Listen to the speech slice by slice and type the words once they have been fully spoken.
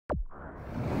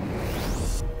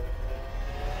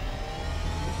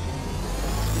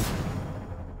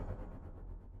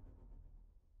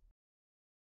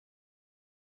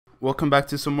Welcome back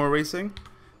to some more racing,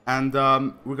 and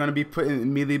we're gonna be putting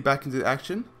immediately back into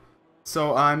action.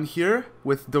 So I'm here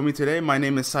with Domi today. My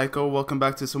name is Psycho. Welcome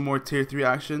back to some more Tier 3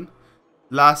 action.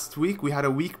 Last week we had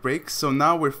a week break, so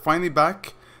now we're finally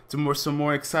back to some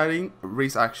more exciting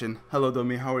race action. Hello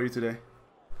Domi, how are you today?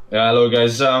 Yeah, hello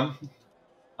guys.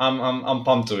 I'm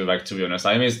pumped to be back. To be honest,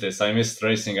 I missed this. I missed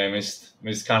racing. I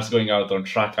missed cars going out on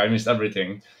track. I missed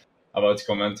everything about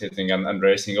commentating and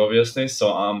racing, obviously.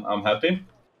 So I'm happy,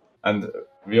 and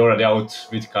we're already out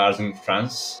with cars in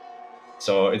France.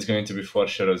 So it's going to be for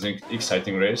sure an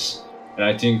exciting race. And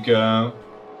I think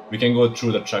we can go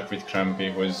through the track with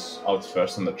Crampy, who is out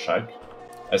first on the track,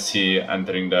 as he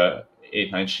entering the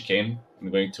 8-9 chicane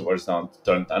and going towards down to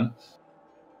turn 10.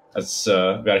 As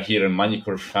we are here in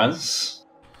Manicourt, France.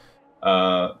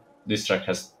 This track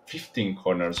has 15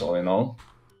 corners all in all,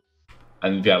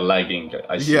 and we are lagging.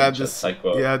 I see Yeah, just this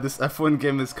Psycho. this F1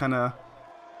 game is kind of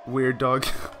weird, dog.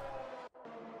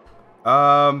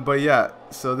 But yeah,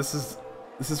 so this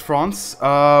is France.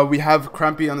 We have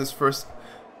Crampy on his first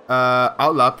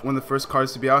outlap, one of the first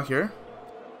cars to be out here.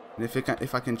 And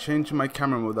if I can change my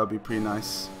camera mode, that'd be pretty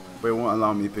nice. But it won't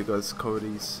allow me because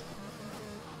Cody's.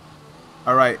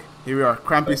 Alright, here we are.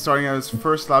 Crampy starting out his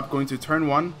first lap, going to turn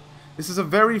 1. This is a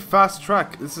very fast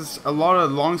track. This is a lot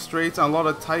of long straights and a lot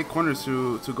of tight corners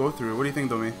to go through. What do you think,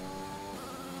 Domi?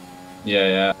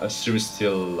 Yeah. Stream is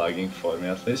still lagging for me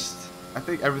at least. I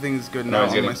think everything is good No, now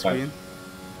it's on my getting fine. screen.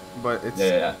 But it's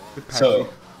Yeah. a bit patchy. So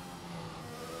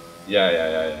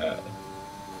yeah.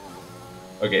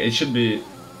 Okay, it should be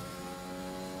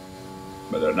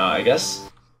better now, I guess.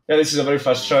 Yeah, this is a very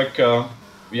fast track.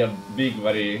 We have big,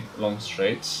 very long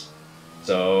straights.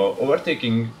 So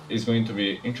overtaking is going to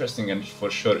be interesting and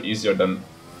for sure easier than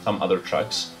some other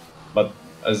tracks. But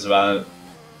as well,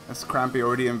 That's Crampy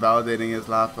already invalidating his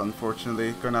lap,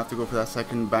 unfortunately. Gonna have to go for that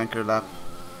second banker lap.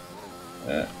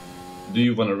 do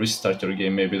you want to restart your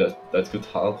game? Maybe that could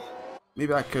help.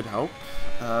 Maybe I could help.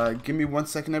 Give me 1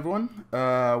 second, everyone.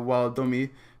 While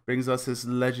Domi brings us his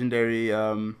legendary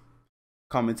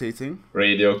commentating.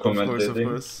 Radio Of commentating.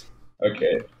 course.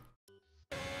 Okay.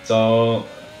 So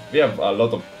we have a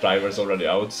lot of drivers already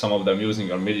out. Some of them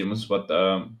using our mediums, but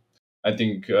I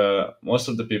think most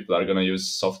of the people are gonna use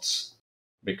softs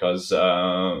because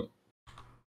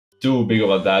too big of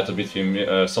a data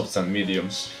between softs and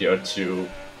mediums here to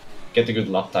get a good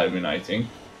lap time in, I think.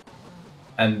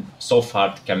 And soft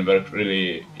hard can work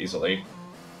really easily.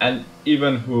 And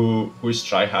even who is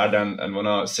try hard and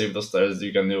wanna save those tires,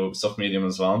 you can do soft medium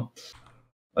as well.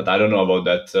 But I don't know about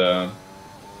that.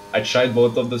 I tried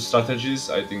both of the strategies.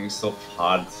 I think soft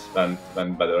hard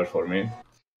went better for me.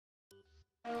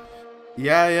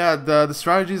 Yeah. The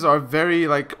strategies are very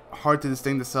hard to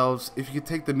distinguish themselves. If you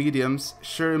take the mediums,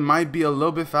 sure it might be a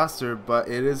little bit faster, but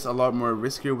it is a lot more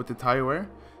riskier with the tire wear.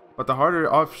 But the harder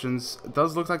options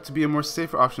does look like to be a more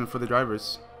safer option for the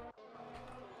drivers.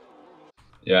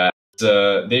 Yeah, it's,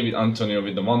 David Antonio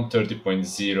with the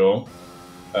 130.0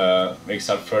 makes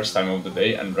our first time of the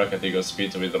day, and Rakati goes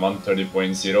Pito with the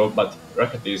 130.0, but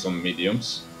Rakati is on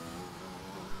mediums.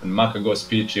 And Maka goes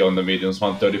Peachy on the mediums,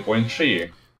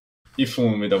 130.3.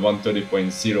 Ifun with a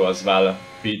 130.0 as well,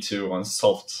 P2 on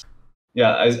soft.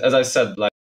 Yeah, as I said,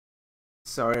 like.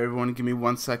 Sorry everyone, give me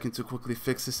 1 second to quickly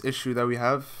fix this issue that we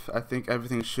have. I think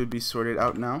everything should be sorted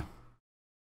out now.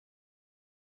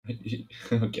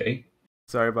 Okay.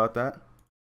 Sorry about that.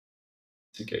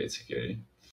 It's okay.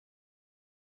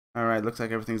 Alright, looks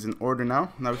like everything's in order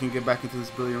now. Now we can get back into this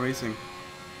brilliant racing.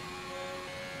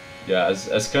 Yeah,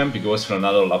 as Crampy goes for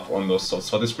another lap on those softs.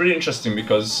 So it's pretty interesting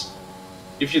because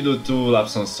if you do 2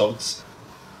 laps on softs,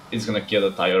 it's gonna kill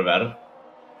the tire wear.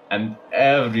 And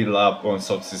every lap on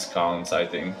softs counts, I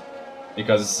think.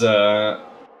 Because I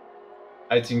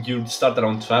think you start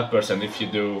around 12% if you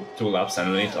do 2 laps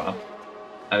and late lap.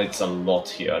 And it's a lot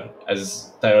here,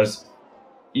 as tires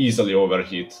easily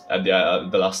overheat at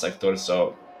the last sector,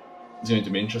 so it's going to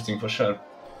be interesting for sure.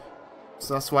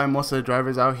 So that's why most of the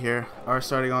drivers out here are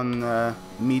starting on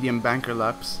medium banker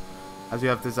laps, as we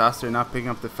have Disaster not picking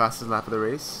up the fastest lap of the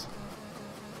race.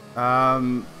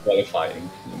 Qualifying,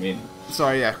 you mean?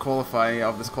 Sorry, yeah, qualifying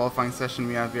of this qualifying session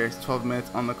we have here is 12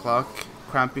 minutes on the clock.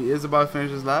 Crampy is about to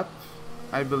finish his lap,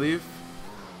 I believe.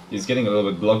 He's getting a little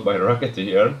bit blocked by Rockety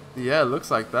here. Yeah, it looks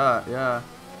like that, yeah.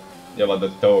 Yeah, but the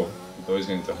toe is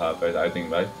going to happen, I think,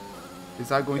 right? Is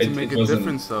that going to make a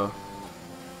difference though?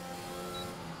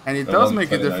 And it does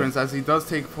make a difference as he does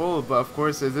take pole, but of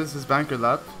course as this is his banker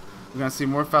lap, we're going to see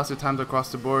more faster times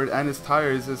across the board, and his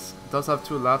tires does have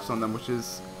 2 laps on them, which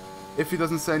is, if he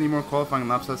doesn't set any more qualifying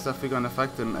laps, that's definitely going to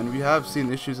affect him. And we have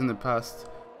seen issues in the past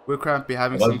with Crampy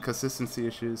having some consistency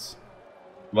issues.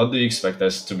 What do you expect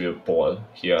us to be a pole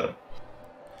here?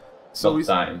 So What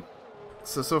time?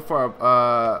 so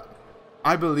far,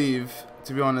 I believe,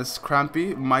 to be honest,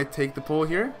 Crampy might take the pole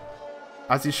here,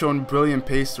 as he's shown brilliant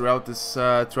pace throughout this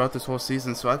whole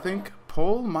season. So I think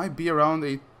pole might be around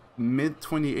a mid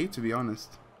 28, to be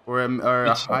honest, or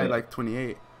a high like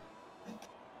 28.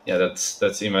 Yeah,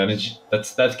 that's imagine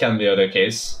that can be the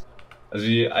case.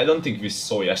 I don't think we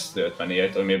saw yesterday a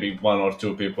 28, or maybe one or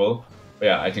two people. But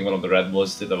yeah, I think one of the Red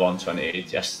Bulls did a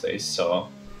 128 yesterday. So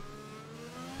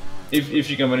if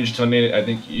you can manage 28, I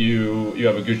think you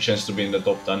have a good chance to be in the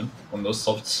top 10 on those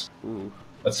softs. Ooh.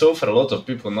 But so far, a lot of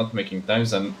people not making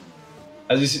times, and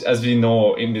as we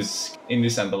know in this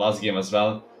and the last game as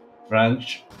well,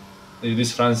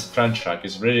 this French track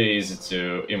is really easy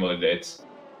to invalidate.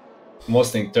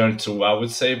 Mostly in turn 2, I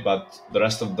would say, but the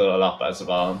rest of the lap as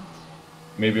well.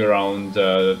 Maybe around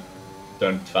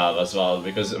turn 12 as well,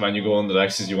 because when you go on the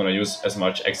exit, you want to use as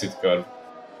much exit curve.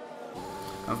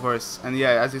 Of course, and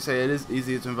yeah, as you say, it is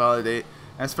easy to invalidate,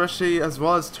 and especially as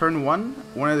well as turn 1,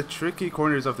 one of the tricky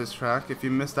corners of this track. If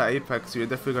you miss that apex, you're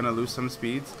definitely going to lose some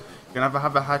speeds. You're going to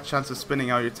have a high chance of spinning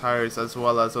out your tires, as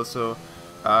well as also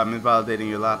invalidating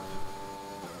your lap.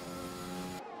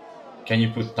 Can you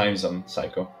put times on,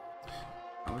 Psycho?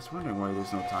 I was wondering why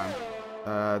there's no time.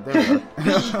 There we go.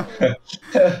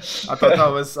 I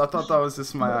thought that was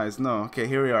just my eyes. No, okay,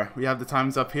 here we are. We have the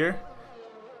times up here.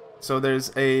 So there's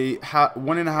a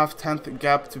 1.5 tenth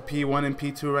gap to P1 and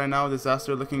P2 right now.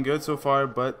 Disaster looking good so far,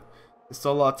 but there's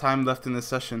still a lot of time left in this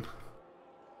session.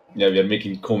 Yeah, we are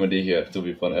making comedy here, to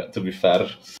be fair.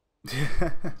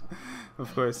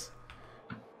 Of course.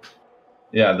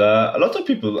 Yeah, a lot of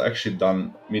people actually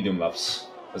done medium laps,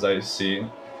 as I see.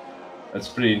 That's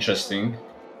pretty interesting.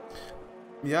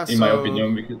 Yeah, in my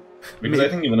opinion, because I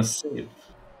think you're gonna save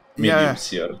mediums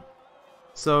here.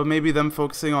 So maybe them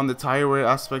focusing on the tire wear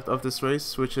aspect of this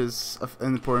race, which is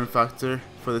an important factor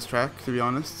for this track, to be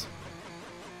honest.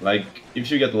 Like,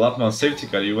 if you get Lapman safety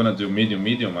car, you wanna do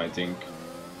medium, I think.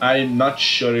 I'm not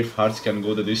sure if hards can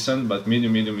go the distance, but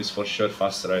medium is for sure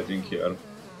faster, I think, here.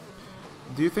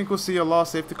 Do you think we'll see a lot of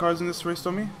safety cars in this race,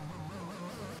 Tommy?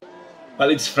 Well,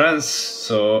 it's France,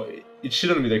 so it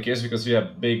shouldn't be the case because we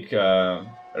have big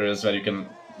areas where you can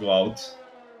go out.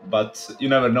 But you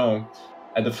never know.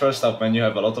 At the first lap, when you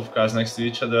have a lot of cars next to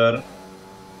each other,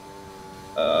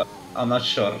 I'm not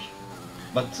sure.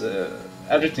 But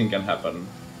everything can happen.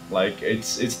 Like,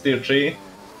 it's tier 3.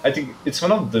 I think it's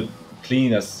one of the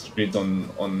cleanest grids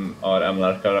on our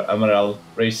MRL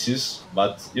races,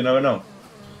 but you never know.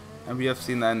 And we have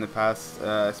seen that in the past,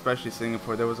 especially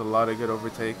Singapore. There was a lot of good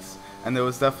overtakes, and it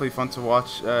was definitely fun to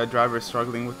watch drivers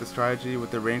struggling with the strategy,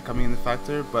 with the rain coming in the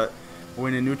factor. But we're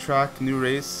in a new track, new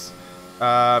race. People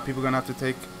are gonna have to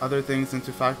take other things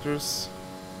into factors.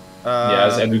 Yeah,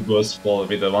 as Edu goes for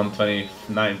with a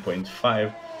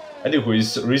 129.5. Edu, who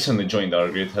is recently joined our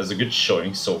grid, has a good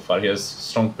showing so far. He has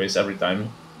strong pace every time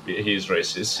he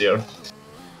races here.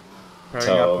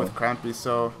 Pairing up with Crampy,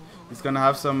 so he's gonna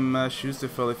have some shoes to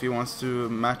fill if he wants to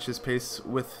match his pace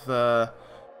with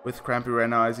Crampy right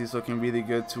now, as he's looking really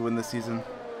good to win the season.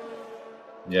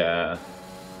 Yeah,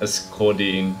 as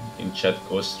Cody in chat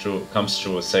comes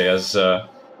through, say as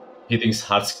he thinks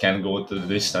Hearts can go to the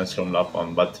distance from lap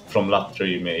 1, but from lap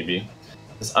 3 maybe.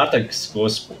 As Artex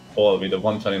goes Paul with a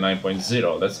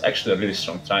 129.0, that's actually a really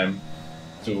strong time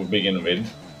to begin with.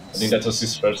 I think that was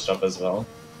his first lap as well.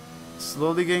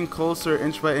 Slowly getting closer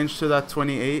inch by inch to that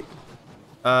 28,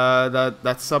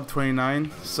 that sub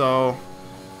 29, so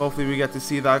hopefully we get to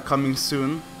see that coming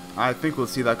soon. I think we'll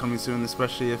see that coming soon,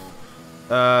 especially if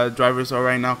drivers are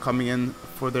right now coming in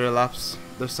for their laps,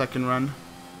 their second run.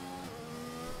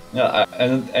 Yeah,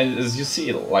 and as you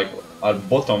see, like, our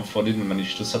bottom 4 didn't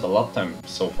manage to set a lap time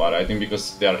so far. I think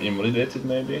because they are invalidated,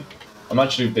 maybe. I'm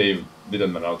not sure if they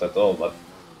didn't run out at all, but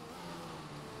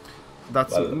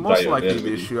that's most likely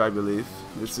the issue, I believe.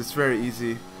 It's very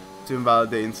easy to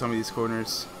invalidate in some of these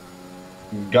corners.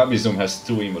 Gabizum has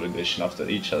 2 invalidation after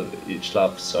each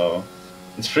lap, so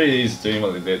it's pretty easy to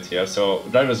invalidate here. So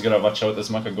drivers gotta watch out as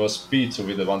Maka goes P2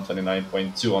 with the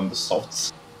 129.2 on the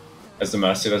softs, as the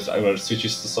Mercedes driver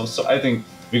switches to softs. So I think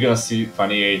we're gonna see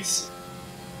 28s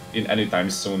in any time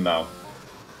soon now,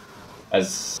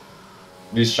 as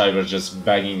this driver just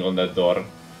banging on that door.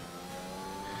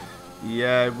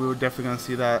 Yeah, we're definitely gonna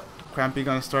see that. Crampy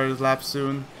gonna start his lap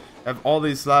soon. Have all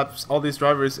these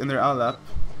drivers in their out lap.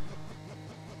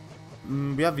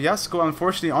 We have Yasko,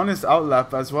 unfortunately, on his out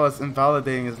lap as well as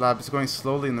invalidating his lap. He's going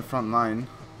slowly in the front line.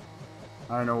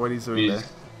 I don't know what he's doing there.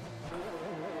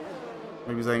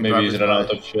 Maybe he's run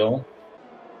out of fuel.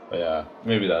 But yeah,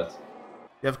 maybe that.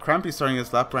 You have Crampy starting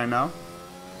his lap right now.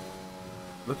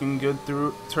 Looking good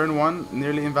through turn 1,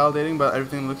 nearly invalidating, but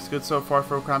everything looks good so far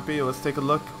for Crampy. Let's take a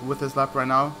look with his lap right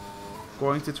now.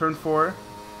 Going to turn 4,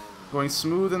 going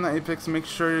smooth in the apex. Make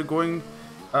sure you're going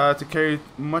to carry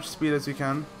much speed as you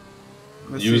can.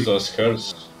 Use those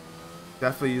curves.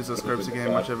 Definitely use those curves to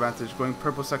gain much advantage. Going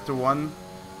purple sector 1.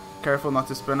 Careful not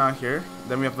to spin out here.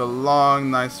 Then we have the long,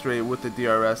 nice straight with the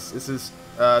DRS. This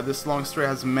long straight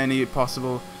has many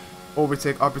possible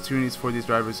overtake opportunities for these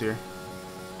drivers here.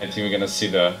 I think we're gonna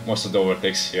see most of the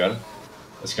overtakes here.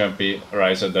 It's gonna be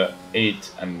Rise at the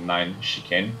 8 and 9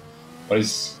 chicane, but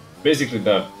it's basically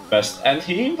the best. And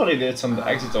he invalidates on the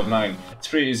exit of 9. It's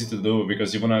pretty easy to do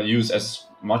because you wanna use as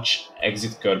much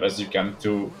exit curve as you can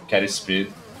to carry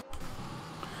speed.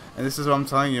 And this is what I'm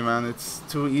telling you, man. It's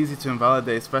too easy to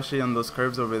invalidate, especially on those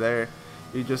curves over there.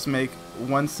 You just make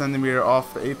 1 centimeter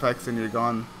off the apex and you're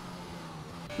gone.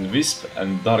 Wisp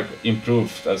and Dark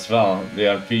improved as well. They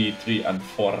are P3 and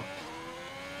 4.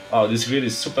 Wow, this grid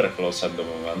is super close at the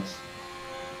moment.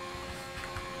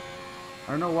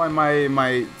 I don't know why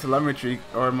my telemetry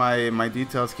or my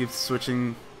details keeps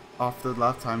switching off the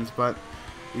lap times, but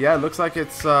yeah, it looks like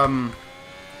it's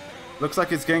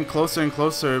getting closer and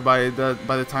closer by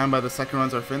the time the second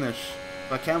runs are finished.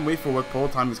 I can't wait for what pole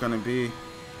time is gonna be.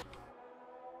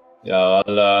 Yeah,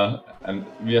 well, and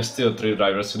we are still 3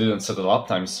 drivers who didn't set the lap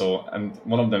time. And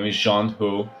one of them is Jean,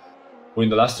 who in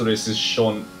the last 2 races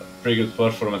shown pretty good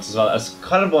performance as well. As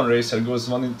Carbon Racer goes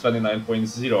 1 in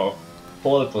 29.0,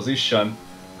 pole position.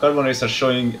 Carbon Racer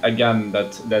showing again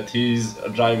that he's a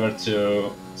driver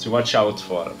to watch out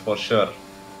for sure.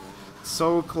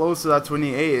 So close to that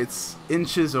 28, it's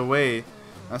inches away.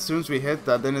 As soon as we hit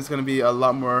that, then it's going to be a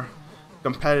lot more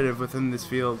competitive within this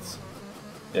field.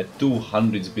 Yeah,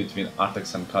 200s between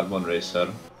Artex and Carbon Racer.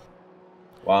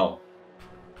 Wow.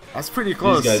 That's pretty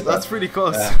close. That's pretty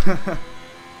close. Yeah.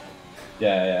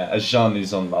 yeah. Jean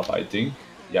is on lap, I think.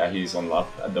 Yeah, he's on lap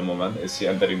at the moment. Is he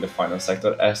entering the final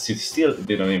sector? As he still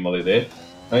didn't invalidate.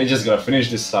 Now he just gotta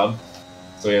finish this lap,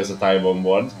 so he has a tie on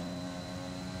board.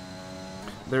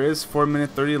 There is 4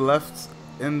 minutes 30 left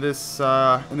in this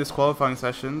qualifying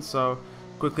session, so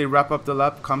quickly wrap up the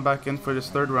lap, come back in for this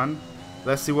 3rd run.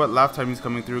 Let's see what lap time he's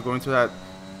coming through, going to that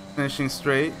finishing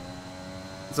straight.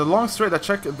 It's a long straight. That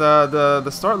check the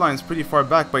start line is pretty far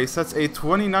back, but he sets a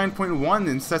 29.1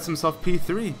 and sets himself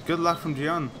P3. Good luck from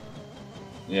Gian.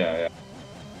 Yeah.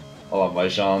 All by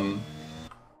Jean.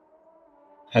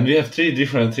 And we have 3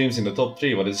 different teams in the top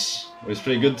 3, what is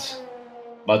pretty good.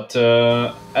 But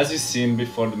as you've seen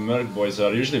before, the Merc boys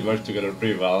are usually work together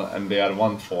pretty well, and they are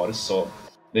 1-4, so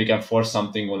they can force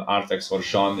something on Artex or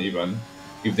Jean even,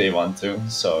 if they want to.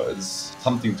 So it's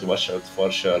something to watch out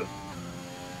for sure.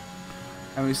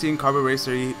 And we've seen Carbon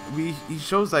Racer, he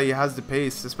shows that he has the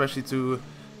pace, especially to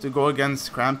go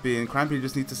against Crampy, and Crampy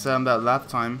just needs to set him that lap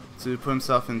time to put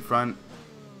himself in front.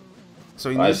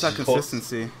 So he needs that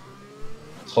consistency.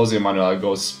 Jose Manuel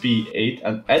goes P8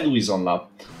 and Edu is on lap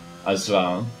as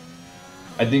well.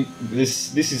 I think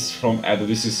this is from Edu,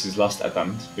 this is his last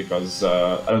attempt, because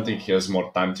I don't think he has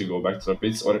more time to go back to the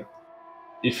pits, or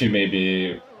if he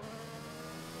maybe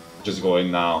just go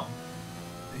in now.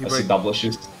 He double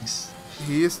shifts.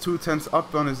 He is 2/10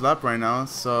 up on his lap right now,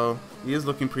 so he is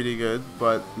looking pretty good,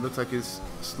 but it looks like he's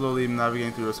slowly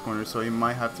navigating through those corners, so he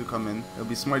might have to come in. It'll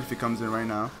be smart if he comes in right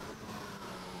now.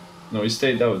 No, he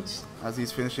stayed out. As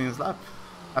he's finishing his lap.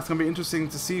 That's going to be interesting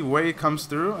to see where he comes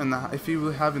through and if he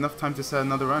will have enough time to set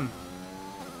another run.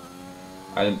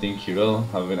 I don't think he will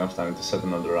have enough time to set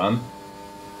another run.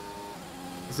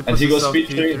 And he goes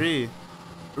P3.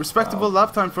 Respectable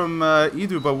lap time from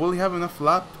Edu, but will he have enough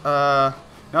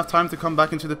time to come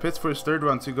back into the pits for his 3rd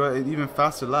run to go an even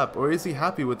faster lap? Or is he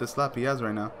happy with this lap he has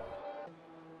right now?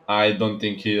 I don't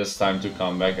think he has time to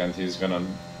come back, and he's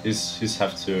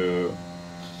have to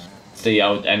stay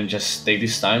out and just take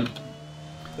this time.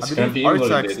 I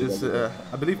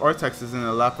believe Artex is in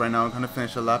a lap right now. Gonna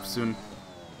finish a lap soon.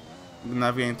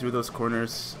 Navigating through those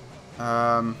corners.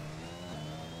 Last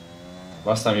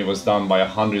time he was down by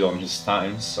 100 on his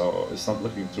time, so it's not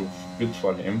looking too good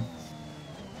for him.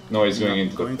 No, he's going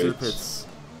into the pits.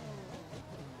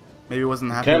 Maybe he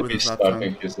wasn't happy with his lap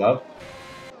time. His lap.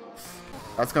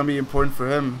 That's gonna be important for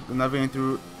him. Navigating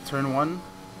through turn 1,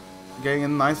 getting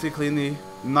in nicely, cleanly.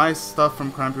 Nice stuff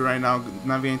from Crampy right now.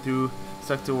 Navigating through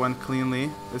sector 1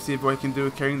 cleanly. Let's see what he can do,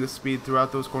 carrying the speed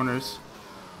throughout those corners.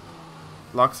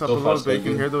 Locks up a little bit, you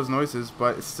can hear those noises,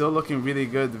 but it's still looking really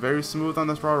good. Very smooth on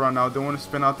this raw run now. Don't want to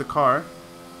spin out the car.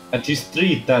 And he's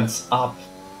 3/10 up.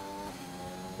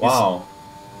 Wow.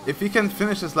 If he can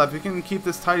finish this lap, he can keep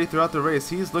this tidy throughout the race.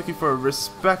 He's looking for a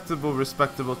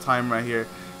respectable time right here.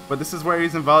 But this is where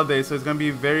he's invalidated, so he's going to be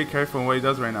very careful in what he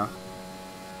does right now.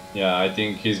 Yeah, I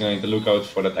think he's going to look out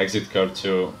for that exit curve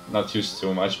to not use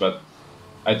too much, but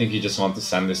I think he just wants to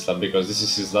send this lap because this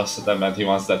is his last attempt and he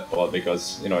wants that pole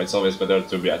because, you know, it's always better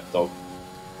to be at top.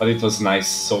 But it was nice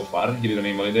so far, he didn't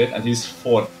invalidate, and he's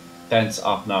 4/10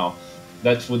 up now.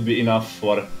 That would be enough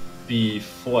for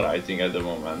P4, I think, at the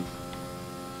moment.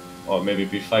 Or maybe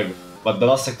P5. But the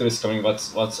last sector is coming,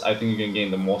 what's I think you can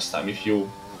gain the most time if you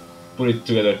put it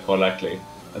together correctly.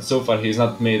 And so far he's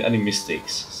not made any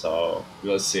mistakes, so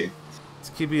we'll see. It's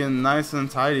keeping it nice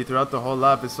and tidy throughout the whole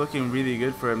lap. It's looking really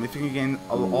good for him. If he can gain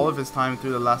all of his time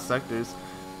through the last sectors,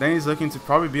 then he's looking to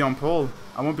probably be on pole.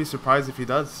 I won't be surprised if he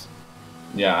does.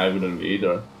 Yeah, I wouldn't be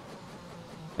either.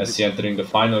 As he entering the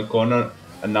final corner,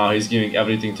 and now he's giving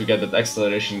everything to get that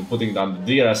acceleration, putting down the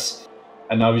DRS,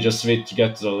 and now we just wait to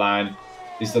get to the line.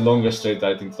 It's the longest straight,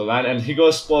 I think, to the line, and he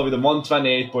goes pole with a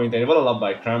 128.8. What a lap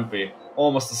by Crampy.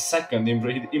 Almost a second,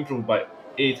 improved by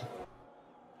 8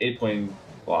 point,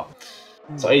 wow.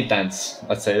 So 8/10,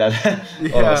 let's say that.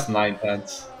 Yeah. Almost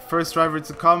 9/10. First driver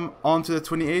to come onto the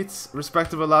 28s,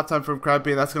 respective lap time from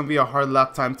Crampy. That's going to be a hard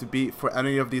lap time to beat for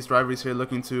any of these drivers here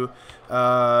looking to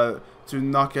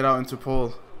knock it out into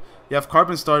pole. You have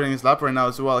Carbon starting his lap right now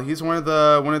as well. He's one of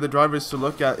the drivers to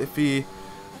look at if he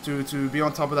to be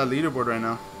on top of that leaderboard right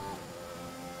now.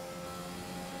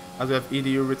 As we have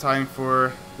EDU retiring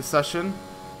for the session.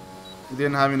 He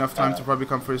didn't have enough time to probably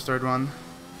come for his third one.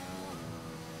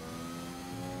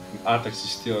 Artex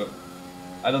is still...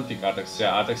 I don't think Artex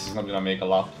is not gonna make a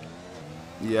lap.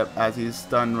 Yep, as he's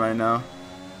done right now.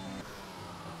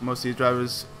 Most of these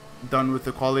drivers done with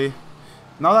the quali.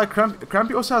 Now that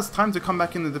Crampy also has time to come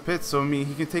back into the pits, so I mean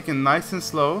he can take it nice and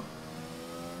slow.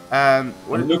 And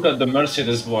look at the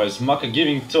Mercedes boys, Maka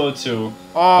giving toe to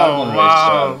Carbon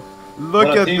wow! Racer. Look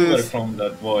what at teamwork this from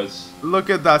that boys. Look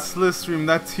at that slipstream,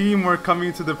 that teamwork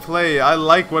coming to the play. I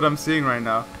like what I'm seeing right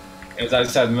now. As I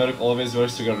said, Merc always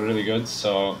works together really good,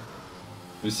 so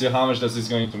we'll see how much this is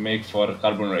going to make for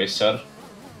Carbon Racer.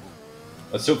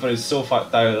 But Super is so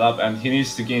tied up and he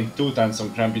needs to gain 2/10 on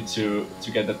Crampy to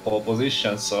get that pole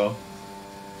position, so...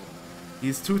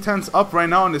 He's 2/10 up right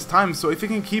now on his time, so if he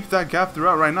can keep that gap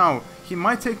throughout right now, he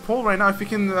might take pole right now if he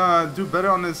can do better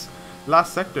on his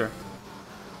last sector.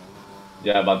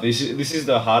 Yeah, but this is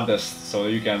the hardest, so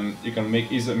you can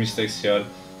make easy mistakes here.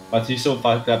 But he so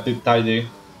far kept it tidy.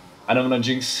 I don't wanna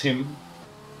jinx him,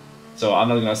 so I'm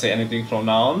not gonna say anything from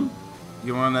now on.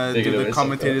 You wanna do the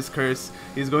commentator's curse.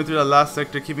 He's going through the last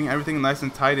sector, keeping everything nice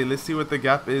and tidy. Let's see what the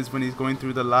gap is when he's going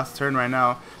through the last turn right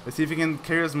now. Let's see if he can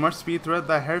carry as much speed throughout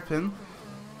that hairpin.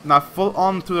 Now full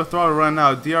on to the throttle right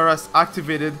now. DRS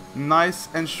activated, nice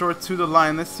and short to the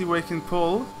line. Let's see where he can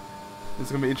pull.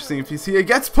 It's gonna be interesting if you see it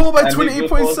gets pulled by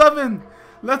 28.7.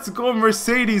 Let's go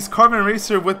Mercedes. Carbon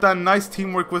Racer with that nice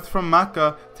teamwork from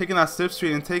Maka, taking that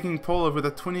slipstream and taking pole with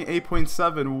a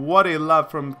 28.7. What a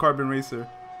lap from Carbon Racer.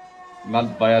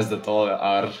 Not biased at all,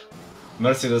 our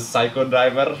Mercedes psycho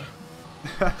driver.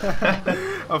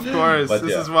 Of course, but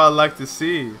this yeah. is what I like to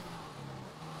see.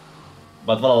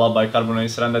 But what a lap by Carbon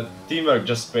Racer, and the teamwork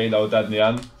just paid out at the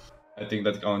end. I think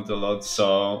that counted a lot,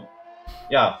 so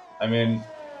yeah, I mean,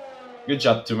 good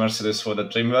job to Mercedes for the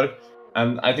teamwork.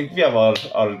 And I think we have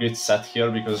our grid set here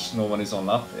because no one is on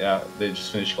lap. Yeah, they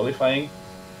just finished qualifying.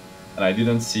 And I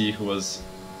didn't see who was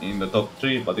in the top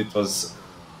 3, but it was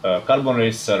Carbon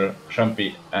Racer,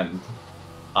 Crampy, and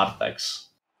Artex.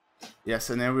 Yes,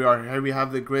 and there we are. Here we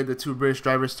have the grid, the two British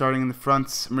drivers starting in the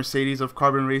front. Mercedes of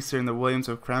Carbon Racer and the Williams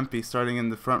of Crampy starting in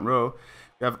the front row.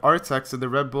 We have Artex of the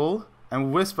Red Bull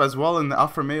and Wisp as well in the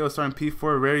Alfa Romeo starting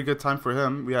P4. Very good time for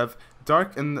him. We have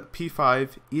Dark in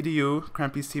P5, EDU,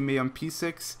 Crampy's teammate on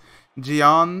P6,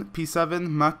 Gian, P7,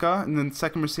 Maka, and then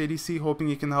second Mercedes C, hoping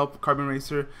he can help Carbon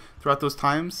Racer throughout those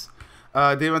times.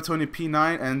 Dave Antonio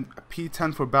P9 and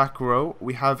P10 for back row.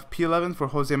 We have P11 for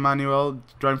Jose Manuel,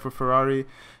 driving for Ferrari,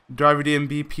 Driver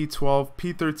DMB P12,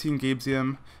 P13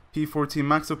 Gabezium, P14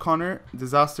 Max O'Connor,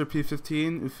 Disaster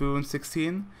P15, Ufun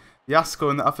 16,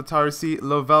 Yasko in the AlphaTauri C,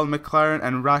 Lovell, McLaren,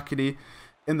 and Rackety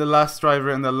in the last driver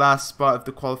in the last spot of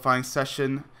the qualifying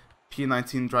session.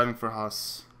 P19 driving for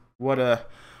Haas. What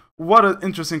an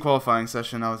interesting qualifying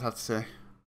session, I would have to say.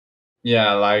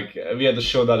 Yeah, like we had a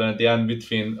showdown at the end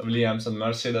between Williams and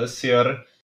Mercedes here,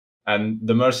 and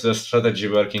the Mercedes strategy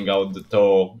working out the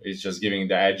toe is just giving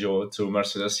the edge to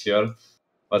Mercedes here.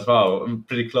 But wow,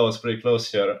 pretty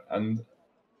close here, and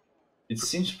it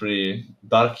seems pretty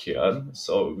dark here,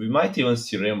 so we might even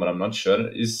see rain, but I'm not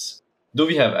sure. Do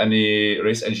we have any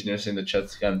race engineers in the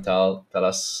chat who can tell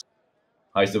us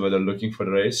how is the weather looking for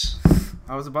the race?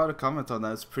 I was about to comment on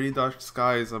that. It's pretty dark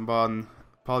skies on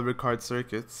Paul Ricard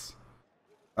circuits.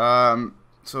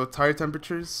 So tire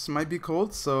temperatures might be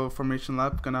cold, so formation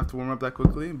lap gonna have to warm up that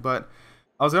quickly. But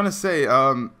I was gonna say,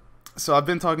 so I've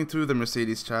been talking to the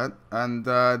Mercedes chat, and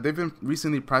they've been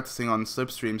recently practicing on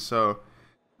slipstream, so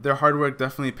their hard work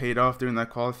definitely paid off during that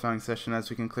qualifying session, as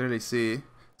we can clearly see.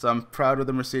 So I'm proud of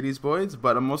the Mercedes boys,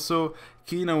 but I'm also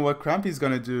keen on what Crampy's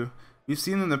gonna do. We've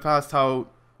seen in the past how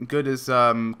good his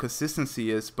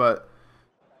consistency is, but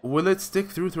will it stick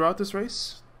throughout this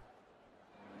race?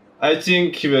 I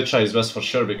think he will try his best for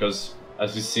sure, because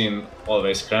as we've seen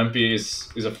always, Crampy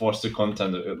is a force to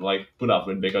contend, like put up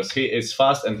with, because he is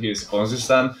fast and he is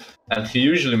consistent and he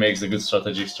usually makes the good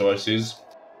strategic choices.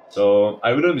 So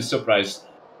I wouldn't be surprised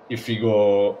if we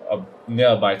go a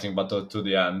nail-biting battle to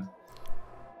the end.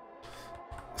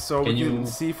 So we can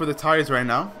see for the tires right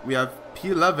now, we have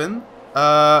P11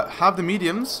 have the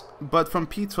mediums, but from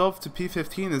P12 to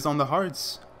P15 is on the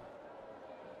hards.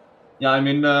 Yeah, I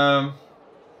mean,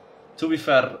 to be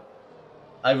fair,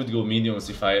 I would go mediums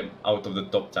if I'm out of the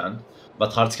top 10,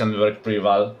 but hards can work pretty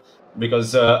well,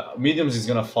 because mediums is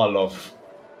gonna fall off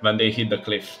when they hit the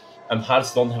cliff, and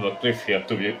hards don't have a cliff here,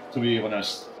 to be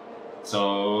honest.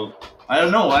 So I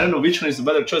don't know which one is the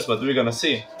better choice, but we're gonna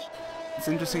see. It's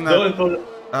interesting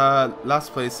that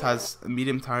last place has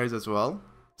medium tires as well,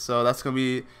 so that's gonna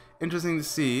be interesting to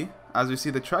see, as we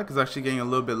see the track is actually getting a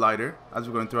little bit lighter as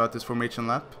we're going throughout this formation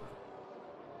lap.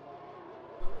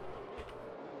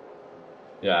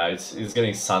 Yeah, it's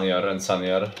getting sunnier and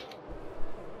sunnier.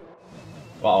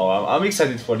 Wow, I'm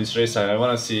excited for this race, and I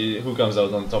want to see who comes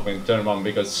out on top in turn 1,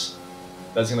 because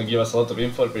that's going to give us a lot of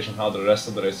information how the rest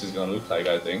of the race is going to look like,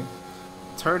 I think.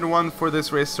 Turn 1 for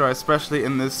this race start, especially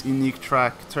in this unique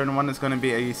track. Turn 1 is going to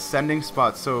be a sending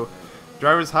spot, so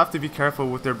drivers have to be careful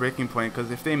with their braking point, because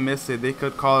if they miss it, they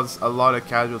could cause a lot of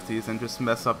casualties and just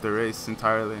mess up the race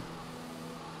entirely.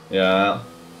 Yeah.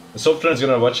 The software is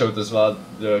gonna watch out as well,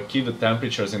 keep the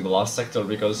temperatures in the last sector,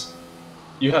 because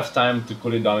you have time to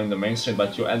cool it down in the main straight,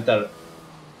 but you enter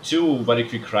 2 very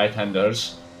quick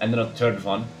right-handers, and then a third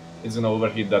one, it's gonna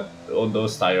overheat on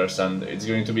those tires, and it's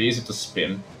going to be easy to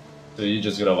spin. So you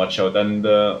just gotta watch out. And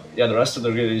yeah, the rest of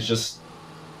the grid is just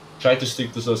try to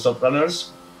stick to the top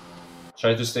runners,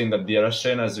 try to stay in the DRS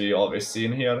train as we always see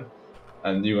in here,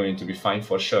 and you're going to be fine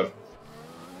for sure.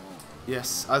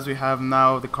 Yes, as we have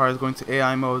now, the car is going to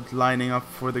AI mode, lining up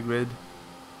for the grid.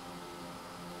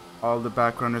 All the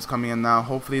back runners coming in now.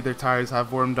 Hopefully their tires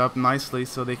have warmed up nicely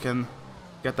so they can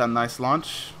get that nice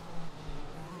launch.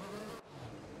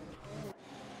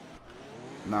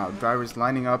 Now drivers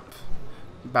lining up,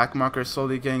 back markers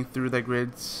slowly getting through the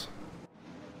grids.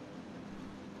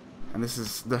 And this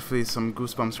is definitely some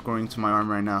goosebumps going to my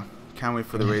arm right now. Can't wait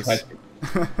for the race.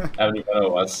 Every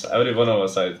one of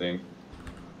us, I think.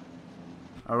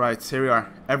 Alright, here we are.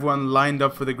 Everyone lined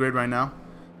up for the grid right now.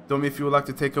 Domi, if you would like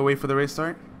to take away for the race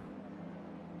start?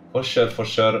 For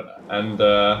sure. And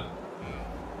the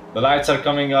lights are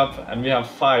coming up, and we have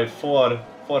 5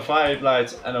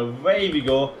 lights, and away we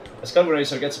go. As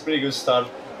Carburetor gets a pretty good start,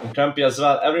 and Crampy as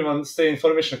well. Everyone staying in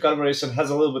formation. Carburetor has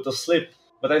a little bit of slip,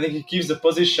 but I think he keeps the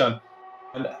position.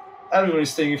 And everyone is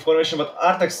staying in formation, but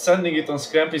Artax sending it on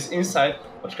Crampy's inside,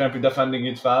 but Crampy defending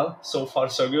it well. So far,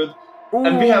 so good. Ooh.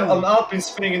 And we have an Alpine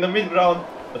spinning in the mid-ground,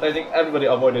 but I think everybody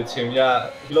avoided him. Yeah,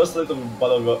 he lost a little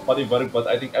body work, but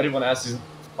I think everyone else is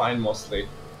fine mostly.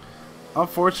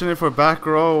 Unfortunate for back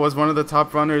row, was one of the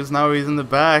top runners, now he's in the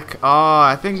back.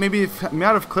 I think maybe he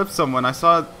might have clipped someone. I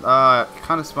saw it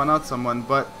kind of spun out someone,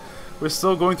 but we're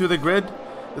still going through the grid.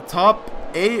 The top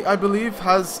 8, I believe,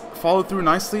 has followed through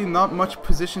nicely. Not much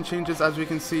position changes as we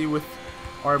can see with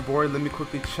our board. Let me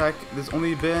quickly check. There's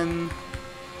only been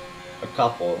a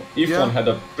couple. Fytron had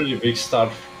a pretty big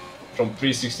start from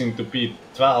P16 to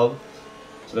P12,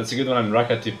 so that's a good one. And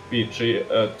Rakati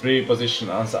P3, 3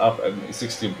 positions up and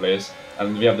 16th place.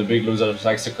 And we have the big losers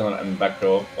like second and back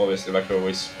row. Obviously, back row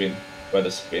is spin, where the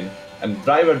spin. And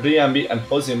driver DMB and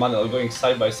Jose Manuel going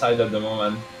side by side at the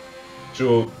moment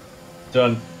through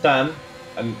turn 10,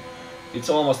 and it's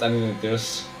almost ending in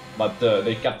this, but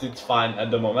they kept it fine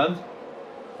at the moment.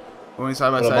 Going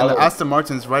side by side, and Aston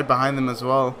Martin's right behind them as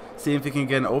well. See if he can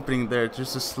get an opening there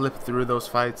just to slip through those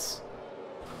fights.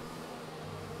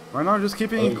 Right now, just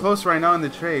keeping it close right now in the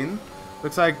train.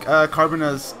 Looks like Carbon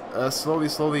is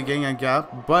slowly gaining a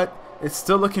gap, but it's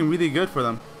still looking really good for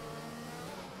them.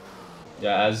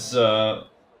 Yeah, as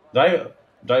driver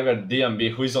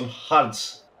DMB, who is on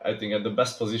hards, I think at the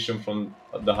best position from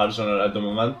the hards runner at the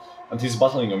moment, and he's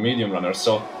battling a medium runner.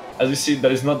 So as you see,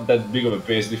 there is not that big of a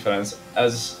pace difference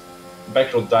as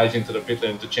Backroad dives into the pit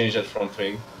lane to change that front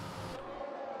wing.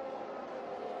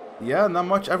 Yeah, not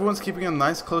much. Everyone's keeping a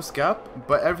nice close gap,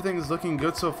 but everything is looking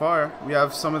good so far. We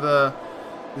have some of the...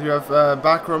 We have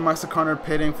back row Max O'Connor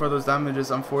pitting for those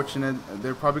damages. Unfortunate.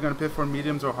 They're probably going to pit for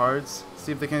mediums or hards.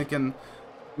 See if they can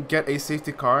get a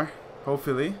safety car.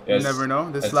 Hopefully. Yes, You never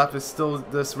know. This lap is still...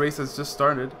 This race has just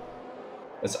started.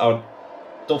 It's our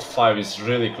top 5 is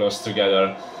really close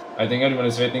together. I think everyone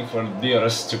is waiting for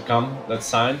DRS to come, that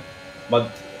sign.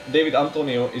 But David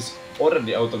Antonio is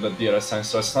already out of the DRS sign,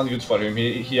 so it's not good for him.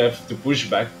 He have to push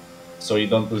back so he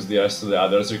don't lose DRS to the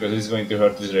others, because he's going to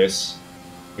hurt his race.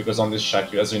 Because on this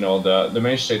track, as you know, the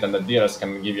main straight and the DRS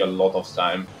can give you a lot of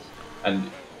time,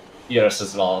 and ERS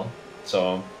as well.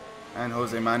 So. And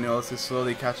Jose Manuel is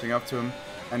slowly catching up to him,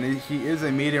 and he is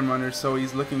a medium runner, so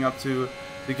he's looking up to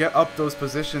get up those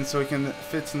positions so he can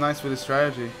fit nice with his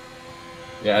strategy.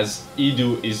 Yeah, as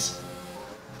Edu is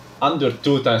under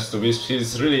 2 times to Wisp,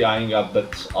 he's really eyeing up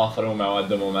that Alfa Romeo at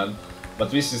the moment,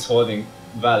 but Wisp is holding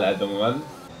well at the moment,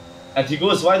 and he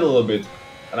goes wide a little bit,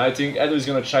 and I think Edu is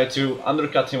gonna try to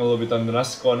undercut him a little bit on the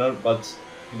last corner, but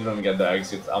he didn't get the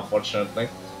exit, unfortunately.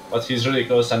 But he's really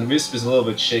close, and Wisp is a little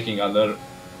bit shaking under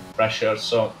pressure,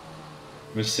 so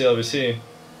we'll see.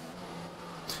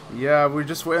 Yeah, we're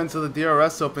just waiting until the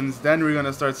DRS opens, then we're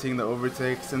gonna start seeing the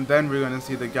overtakes, and then we're gonna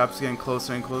see the gaps getting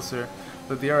closer and closer.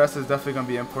 The DRS is definitely gonna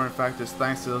be important factors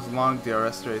thanks to those long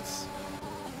DRS straights.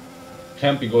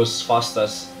 Campy goes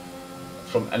fastest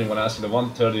from anyone else with a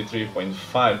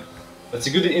 133.5. That's a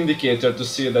good indicator to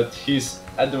see that he's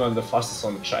at the moment the fastest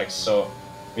on the track, so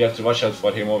we have to watch out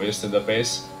for him, obviously, the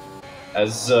pace.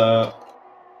 As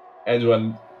Edu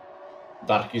and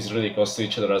Dark is really close to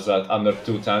each other as well, at under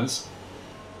 2 tenths.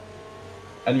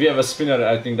 And we have a spinner,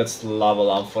 I think that's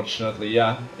level, unfortunately.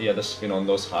 Yeah, he had a spin on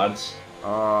those hards.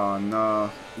 Oh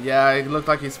no. Yeah, it looked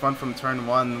like he spun from turn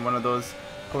 1, one of those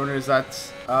corners that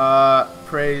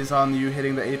preys on you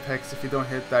hitting the apex. If you don't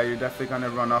hit that, you're definitely going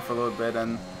to run off a little bit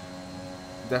and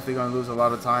definitely going to lose a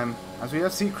lot of time. As we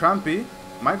have see Crampy,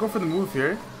 might go for the move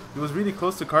here. He was really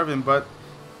close to Carvin, but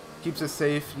keeps it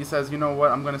safe. He says, you know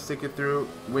what, I'm going to stick it through,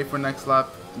 wait for next lap,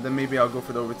 then maybe I'll go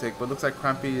for the overtake. But looks like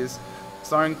Crampy is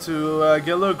starting to get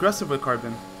a little aggressive with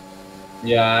Carbon.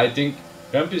 Yeah, I think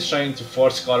Crampy is trying to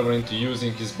force Carbon into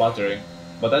using his battery.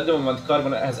 But at the moment,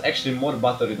 Carbon has actually more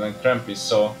battery than Crampy,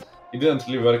 so it didn't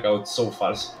really work out so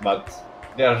fast. But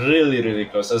they are really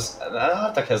close, as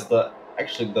Attack has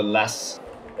actually the less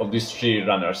of these 3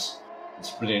 runners.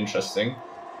 It's pretty interesting.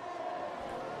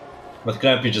 But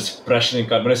Crampy just pressuring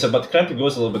Carbon. But Crampy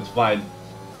goes a little bit wide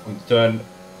on turn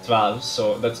 12,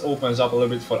 so that opens up a little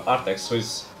bit for Artex,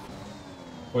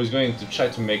 who is going to try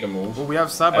to make a move. Well, we have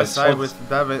side by side with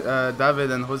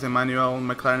David and Jose Manuel,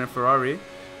 McLaren and Ferrari.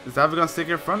 Is David gonna stick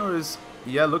here front, or is...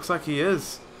 Yeah, looks like he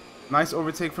is. Nice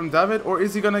overtake from David, or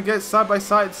is he gonna get side by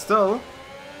side still?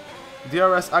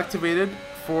 DRS activated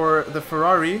for the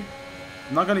Ferrari.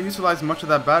 Not gonna utilize much of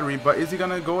that battery, but is he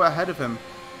gonna go ahead of him?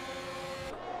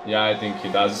 Yeah, I think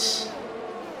he does.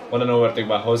 Want an overtake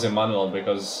by Jose Manuel,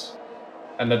 because...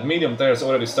 And that medium tire is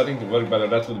already starting to work better.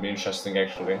 That would be interesting,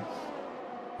 actually.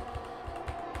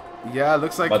 Yeah, it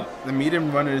looks like the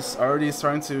medium runners are already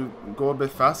starting to go a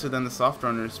bit faster than the soft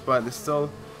runners, but there's still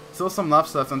some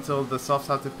laps left until the softs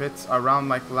have to pit around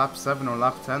like lap 7 or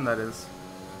lap 10, that is.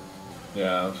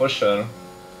 Yeah, for sure.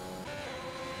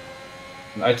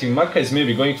 I think Maka is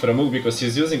maybe going for a move because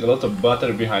he's using a lot of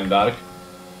battery behind Dark,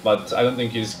 but I don't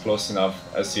think he's close enough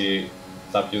as he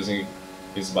stopped using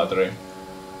his battery.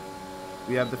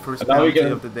 We have the first penalty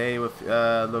of the day with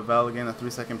Lovell again, a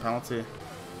 3-second penalty.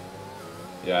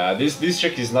 Yeah, this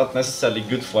trick is not necessarily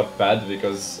good for pad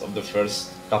because of the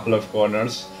first couple of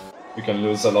corners. You can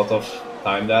lose a lot of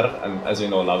time there, and as you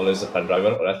know, Lovell is a pad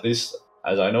driver, or at least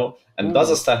as I know. And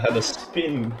Dazastar had a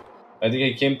spin. I think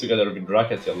he came together with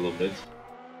Rackety a little bit.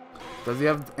 Does he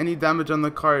have any damage on the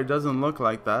car? It doesn't look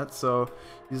like that, so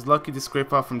he's lucky to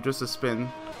scrape off from just a spin.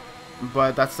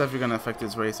 But that's definitely going to affect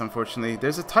his race, unfortunately.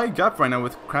 There's a tight gap right now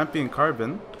with Crampy and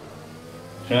Carbon.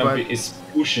 Crampy is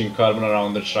pushing Carbon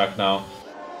around the track now.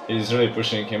 He's really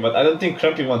pushing him, but I don't think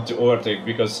Crampy wants to overtake,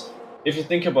 because if you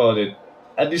think about it,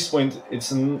 at this point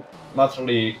it's not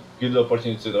really good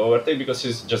opportunity to overtake, because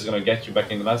he's just gonna get you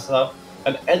back in the last lap.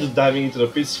 And Ed diving into the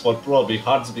pits for probably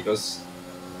hards, because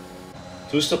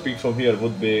 2-stopping from here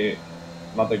would be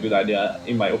not a good idea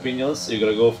in my opinion. So you're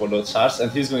gonna go for those hards,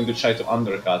 and he's going to try to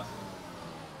undercut.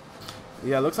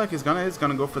 Yeah, looks like he's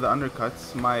gonna go for the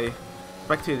undercuts. My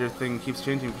spectator thing keeps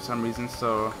changing for some reason,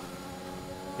 so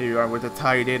here you are with the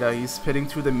tire data. He's pitting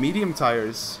through the medium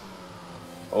tires.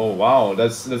 Oh wow,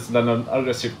 that's then an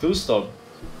aggressive 2-stop.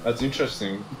 That's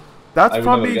interesting. That's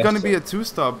probably gonna be a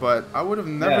 2-stop, but I would have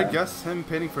never guessed him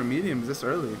pitting for mediums this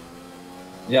early.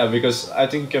 Yeah, because I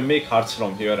think you can make hearts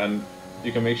from here, and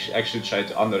you can actually try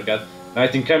to undercut. And I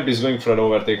think Kemp is going for an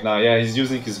overtake now. Yeah, he's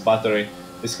using his battery.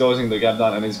 He's closing the gap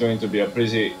down, and it's going to be a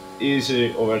pretty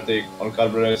easy overtake on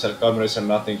Carbon Racer. Carbon Racer,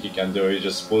 nothing he can do. He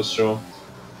just pulls through.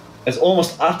 It's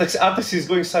almost Artex. Artex is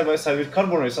going side by side with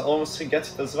Carbon Racer. Almost he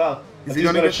gets it as well. Is he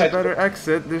gonna get the better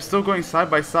exit? They're still going side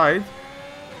by side.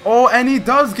 Oh, and he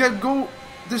does go.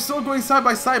 They're still going side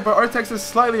by side, but Artex is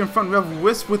slightly in front. We have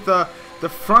Wisp with the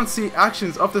front seat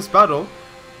actions of this battle.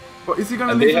 But is he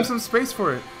gonna leave him some space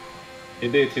for it? He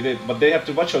did. But they have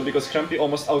to watch out because Crampy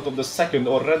almost out of the second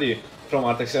already from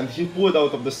Artex, and he pulled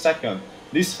out of the second.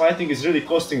 This fighting is really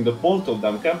costing the both of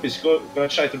them. Crampy's gonna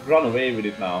try to run away with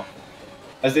it now.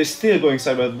 As they're still going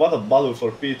side, but what a battle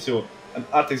for P2, and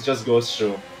Artex just goes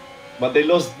through. But they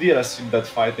lost DRS with that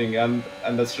fighting, and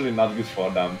that's really not good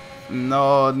for them.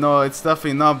 No, it's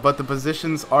definitely not, but the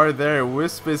positions are there.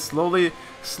 Wisp is slowly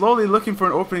looking for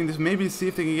an opening to maybe see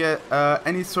if they can get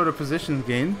any sort of position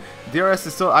gain. DRS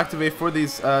is still activated for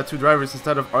these two drivers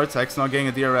instead of Artex not getting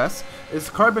a DRS.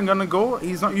 Is Carbon gonna go?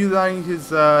 He's not utilizing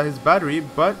his battery,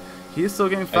 but he is still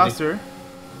getting faster.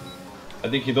 I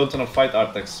think he don't want to fight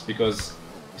Artex because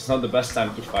it's not the best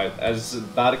time to fight. As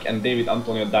Dark and David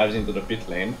Antonio dives into the pit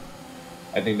lane,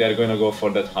 I think they're going to go for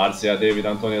that hards. Yeah, David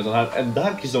Antonio is on hard, and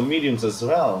Dark is on mediums as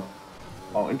well.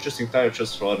 Oh, interesting tire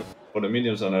choice for the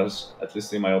mediums owners, at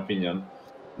least in my opinion.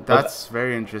 That's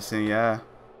very interesting, yeah.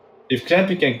 If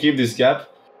Crampy can keep this gap,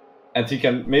 and he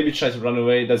can maybe try to run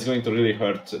away, that's going to really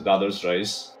hurt the others'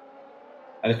 race.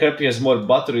 And Crampy has more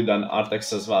battery than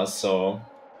Artex as well, so...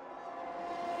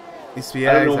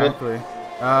 Yeah, exactly.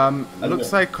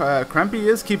 Looks like Crampy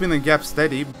is keeping the gap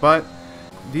steady, but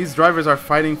these drivers are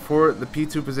fighting for the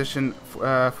P2 position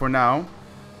for now.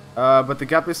 But the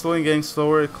gap is slowly getting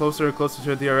slower, closer and closer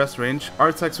to the DRS range.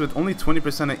 Artex with only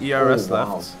 20% of ERS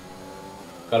left.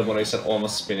 Carbon Racer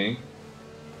almost spinning.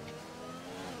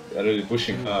 They're really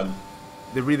pushing hard.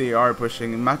 They really are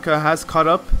pushing. Maka has caught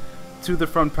up to the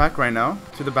front pack right now,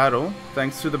 to the battle,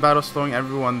 thanks to the battle slowing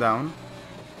everyone down.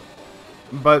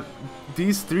 But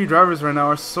these three drivers right now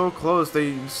are so close,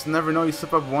 they just never know. You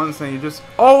slip up once and you just...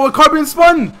 Oh, a Carbon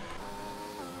spun!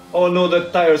 Oh no,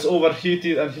 that tire's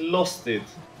overheated and he lost it.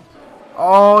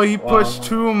 Oh, he pushed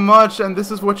too much and this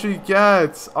is what you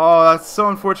get. Oh, that's so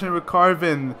unfortunate with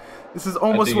Carbon. This is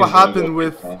almost what happened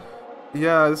with...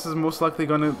 Yeah, this is most likely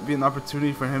going to be an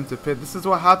opportunity for him to pit. This is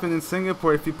what happened in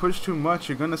Singapore. If you push too much,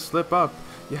 you're going to slip up.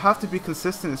 You have to be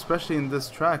consistent, especially in this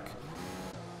track.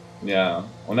 Yeah,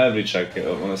 on every track,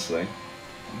 honestly.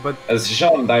 But as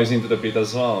Jean dives into the pit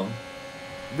as well.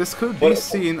 This could be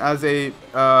seen as a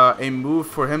move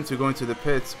for him to go into the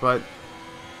pits, but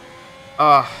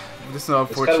this is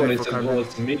unfortunate for Carbon.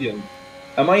 Medium.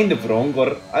 Am I in the wrong,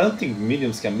 or I don't think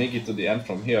mediums can make it to the end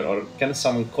from here, or can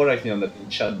someone correct me on that in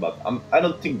chat? But I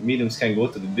don't think mediums can go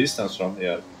to the distance from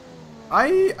here.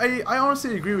 I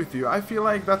honestly agree with you. I feel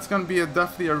like that's gonna be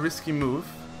definitely a risky move.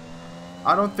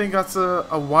 I don't think that's a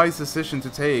wise decision to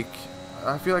take.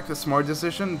 I feel like a smart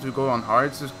decision to go on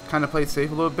hard, to kind of play it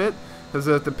safe a little bit, because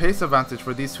the pace advantage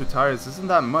for these two tires isn't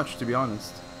that much, to be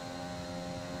honest.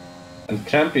 And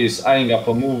Crampy is eyeing up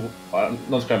a move,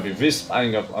 not Crampy, Wisp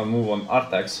eyeing up a move on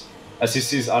Artex, as he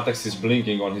sees Artex is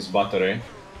blinking on his battery.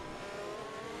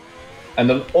 And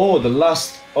then, oh, the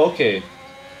last, okay.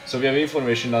 So we have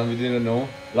information that we didn't know.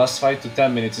 Last 5 to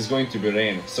 10 minutes is going to be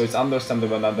rain, so it's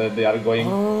understandable that they are going...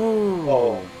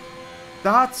 Oh.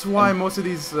 That's why most of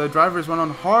these drivers run on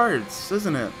hards,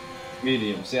 isn't it?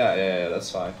 Mediums, yeah,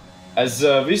 that's fine. As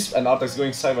Wisp and Artex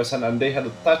going side by side, and they had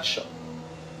a touch.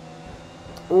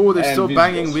 Oh, they're still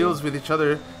banging wheels with each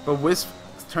other, but Wisp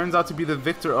turns out to be the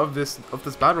victor of this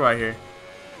battle right here.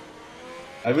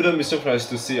 I wouldn't be surprised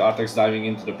to see Artex diving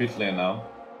into the pit lane now.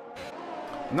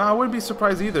 No, I wouldn't be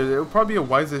surprised either. It would probably be a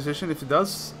wise decision if it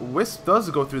does. Wisp does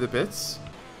go through the pits.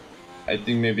 I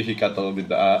think maybe he cut a little bit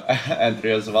the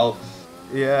entry as well.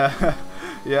 Yeah,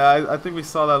 yeah, I think we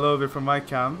saw that a little bit from my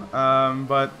cam.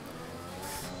 But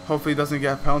hopefully he doesn't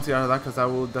get a penalty out of that, because that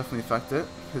will definitely affect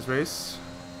his race.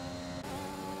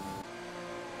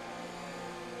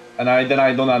 And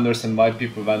I don't understand why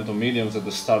people went to mediums at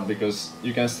the start, because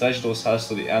you can stretch those cars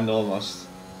to the end almost.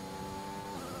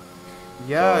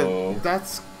 Yeah,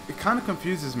 it kind of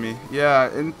confuses me.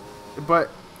 Yeah, but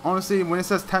honestly, when it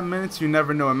says 10 minutes, you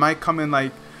never know. It might come in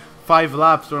like 5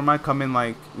 laps, or it might come in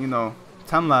like,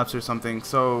 10 laps or something.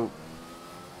 So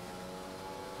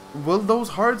will those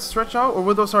hards stretch out, or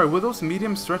will those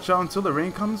mediums stretch out until the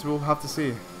rain comes? We'll have to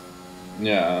see.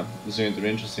 Yeah, it's going to be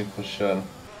interesting for sure.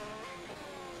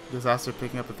 Disaster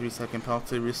picking up a 3-second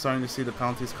penalty. We're starting to see the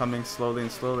penalties coming slowly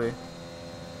and slowly.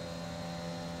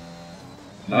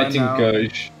 And I Right think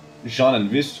now, Jean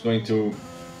and Wisp going to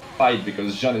fight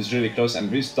because Jean is really close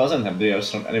and Wisp doesn't have the airs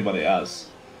from anybody else.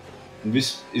 And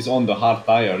Wisp is on the hard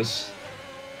tires.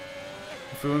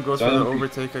 Fytron goes So I for the don't think.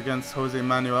 overtake against Jose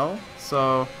Manuel.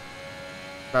 So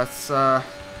that's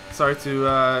sorry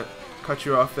to cut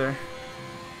you off there.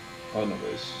 Oh no,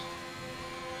 guys.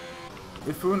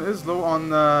 Fytron is low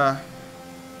on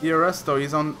ERS though.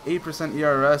 He's on 8%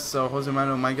 ERS, so Jose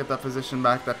Manuel might get that position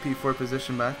back, that P4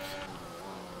 position back.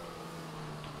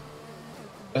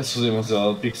 As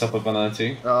Jose picks up a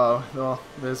penalty. Oh, well,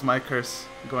 there's my curse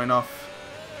going off.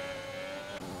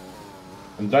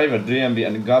 And driver DMB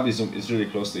and Gabizum is really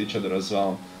close to each other as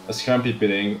well. As Crampy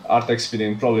pitting, Artex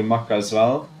pitting, probably Maka as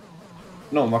well.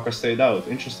 No, Maka stayed out.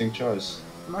 Interesting choice.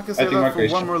 Maka stayed out for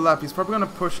one more lap. He's probably going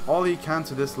to push all he can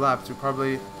to this lap to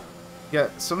probably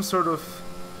get some sort of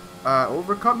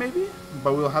overcut maybe?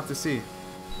 But we'll have to see.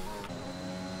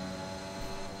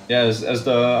 Yeah,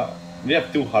 we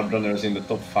have two hard runners in the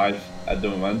top 5 at the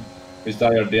moment. With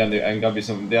Dyer DMB and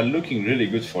Gabizum. They are looking really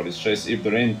good for this race if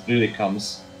the rain really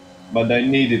comes. But they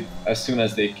need it as soon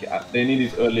as they need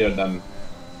it earlier than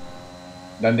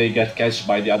they get catched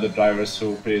by the other drivers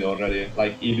who played already,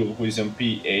 like Edu, who is on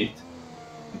P8.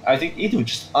 I think Edu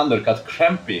just undercut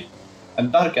Crampy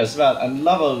and Dark as well, and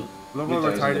Lovell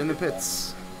retired in the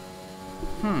pits.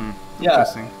 Yeah,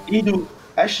 interesting. Edu,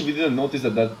 actually we didn't notice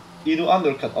that Edu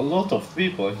undercut a lot of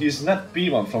people. He's not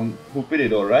P1 from who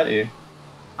pitted already.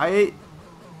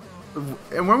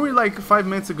 And when we like 5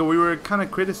 minutes ago, we were kind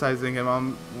of criticizing him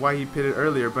on why he pitted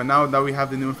earlier, but now that we have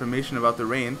the new information about the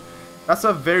rain, that's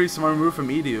a very smart move from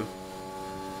Edu.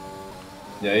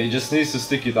 Yeah, he just needs to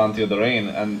stick it until the rain,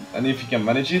 and if he can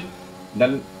manage it,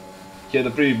 then he had a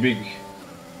pretty big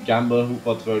gamble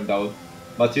what worked out.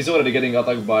 But he's already getting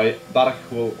attacked by Dark,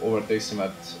 who overtakes him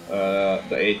at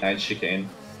the 8-9 chicane.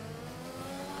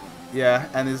 Yeah,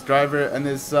 and his driver and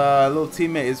his little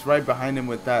teammate is right behind him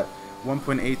with that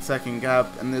 1.8 second gap,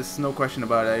 and there's no question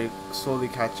about it. I slowly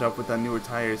catch up with the newer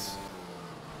tires.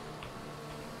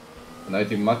 And I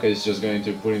think Maka is just going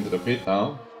to put into the pit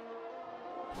now.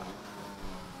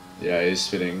 Yeah, he's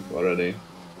pitting already.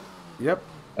 Yep.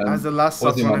 As the last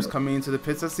soft runner's coming into the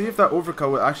pits, let's see if that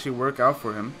overcut will actually work out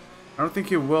for him. I don't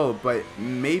think it will, but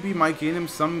maybe might gain him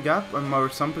some gap or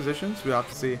some positions. We'll have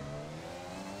to see.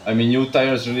 I mean, new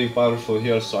tires really powerful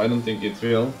here, so I don't think it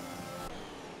will.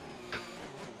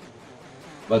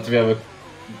 But we have a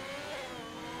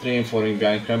 3 and 4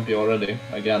 behind Crampy already,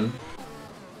 again.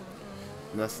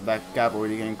 That gap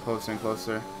already getting closer and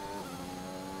closer.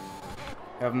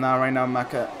 We have right now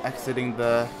Maka exiting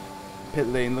the pit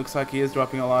lane. Looks like he is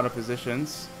dropping a lot of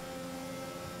positions.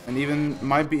 And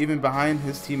might be even behind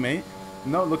his teammate.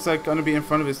 No, it looks like gonna be in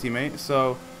front of his teammate.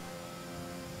 So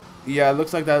yeah, it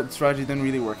looks like that strategy didn't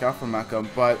really work out for Maka,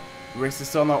 but race is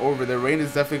still not over. The rain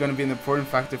is definitely going to be an important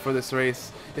factor for this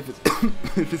race. If it's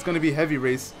if it's going to be a heavy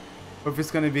race, or if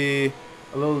it's going to be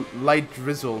a little light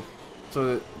drizzle,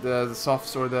 so the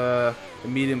softs or the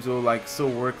mediums will like still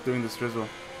work during this drizzle.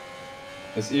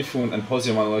 As Ifun and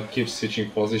Jose Manuel keep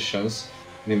switching positions,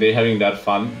 I mean they're having that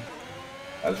fun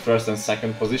at first and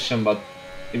second position, but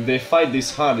if they fight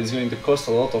this hard, it's going to cost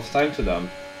a lot of time to them.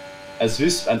 As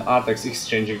Wisp and Artex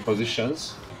exchanging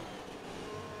positions.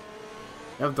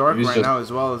 You have Dark right now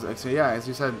as well as yeah, as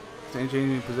you said,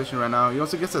 changing position right now. He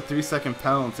also gets a 3-second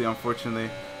penalty,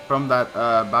 unfortunately, from that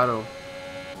battle.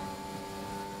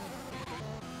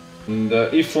 And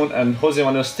Ifun and Jose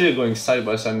Manuel still going side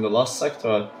by side in the last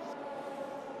sector.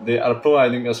 They are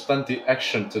providing us plenty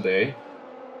action today.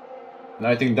 And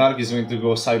I think Dark is going to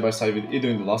go side by side with Ido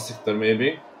in the last sector,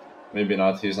 maybe. Maybe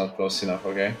not, he's not close enough,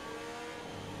 okay.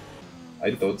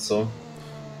 I thought so.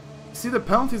 See, the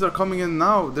penalties are coming in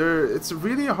now. It's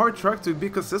really a hard track to be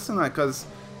consistent at, because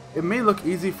it may look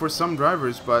easy for some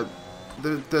drivers, but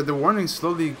the warning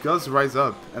slowly does rise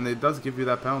up, and it does give you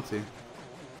that penalty.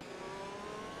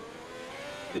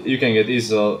 You can get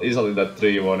easily that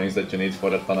 3 warnings that you need for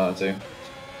that penalty.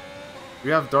 We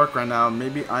have Dark right now,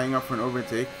 maybe eyeing up for an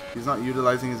overtake. He's not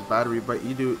utilizing his battery, but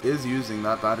Edu is using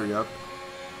that battery up.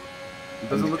 It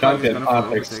doesn't look like he's gonna for an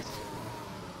overtake.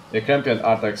 Yeah, Crampy and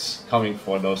Artex coming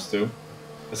for those two.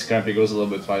 As Crampy goes a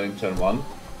little bit wide in turn 1.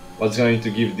 What's going to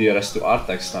give DRS to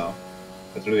Artex now?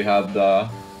 That really had the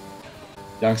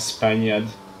young Spaniard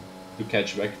to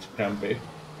catch back to Crampy.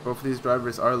 Both of these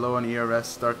drivers are low on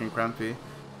ERS, Dark and Crampy.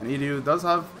 And Edu does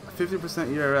have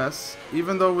 50% ERS.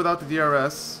 Even though without the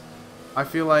DRS, I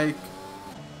feel like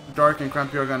Dark and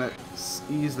Crampy are gonna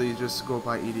easily just go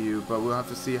by Edu, but we'll have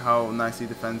to see how nice he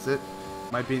defends it.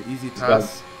 Might be an easy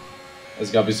pass.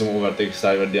 As Gabizum overtakes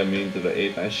driver DMB into the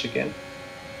 8-9 chicane.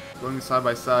 Going side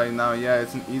by side now. Yeah,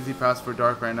 it's an easy pass for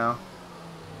Dark right now.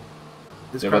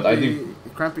 This Yeah, but I think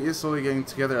Crampy is slowly getting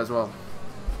together as well.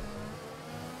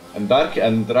 and Dark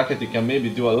and Rackety can maybe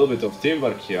do a little bit of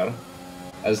teamwork here,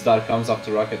 as Dark comes up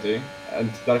to Rackety,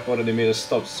 and Dark already made a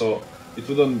stop, so it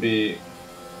wouldn't be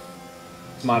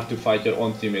smart to fight your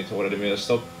own teammate who already made a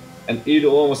stop. And Edo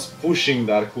almost pushing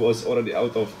Dark, who was already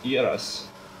out of ERA's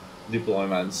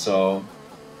deployment, so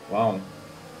wow.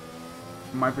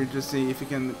 Might be just see if he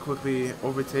can quickly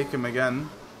overtake him again.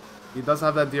 He does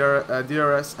have that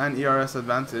DRS and ERS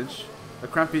advantage. The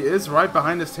Crampy is right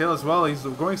behind his tail as well. He's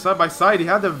going side by side. He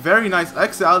had a very nice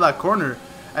exit out of that corner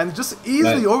and just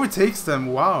easily overtakes them.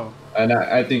 Wow. And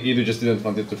I think Edo just didn't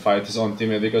want it to fight his own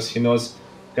teammate because he knows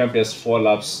Crampy has 4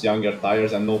 laps younger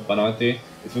tires and no penalty.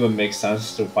 It wouldn't make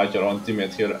sense to fight your own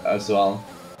teammate here as well.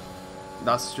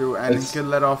 That's true, and he could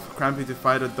let off Crampy to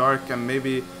fight a Dark and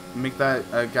maybe make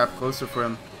that gap closer for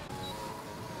him.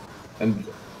 And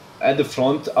at the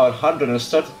front, our hard runners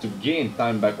started to gain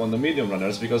time back on the medium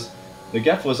runners because the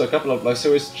gap was a couple of, like,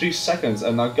 so it's 3 seconds,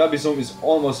 and now Gabizom is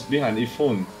almost behind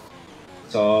Ifun.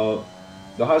 So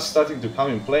the hard's starting to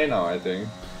come in play now, I think.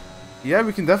 Yeah,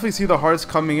 we can definitely see the hards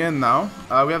coming in now.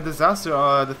 We have Disaster,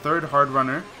 the third hard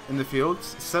runner in the field,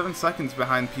 7 seconds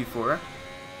behind P4.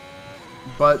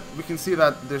 But we can see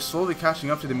that they're slowly catching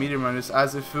up to the medium runners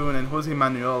as Ifun and Jose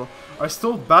Manuel are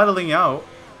still battling out.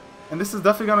 And this is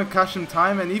definitely going to catch them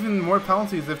time and even more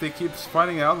penalties if they keep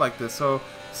fighting it out like this. So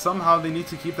somehow they need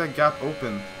to keep that gap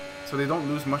open so they don't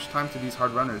lose much time to these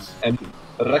hard runners. And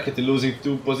Rackety losing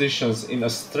 2 positions in a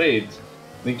straight.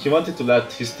 I think he wanted to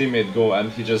let his teammate go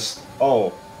and he just...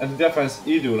 Oh, and the difference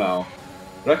Edu now.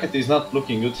 Rackety is not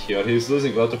looking good here. He's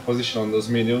losing a lot of position on those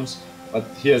mediums. But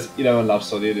he has 11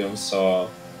 laps on mediums, so...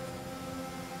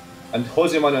 And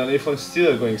Jose Manuel and Ifon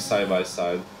still going side by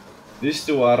side. These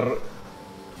two are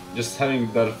just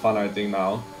having their fun, I think,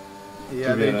 now.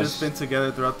 Yeah, they've just been together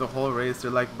throughout the whole race.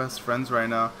 They're like best friends right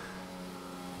now.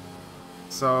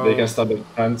 So... They can start being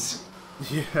friends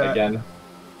again.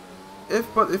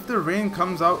 But if the rain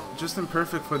comes out just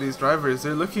imperfect for these drivers,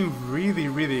 they're looking really,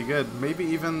 really good. Maybe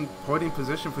even podium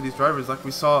position for these drivers like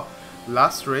we saw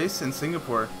last race in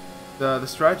Singapore. The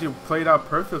strategy played out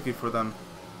perfectly for them.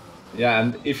 Yeah,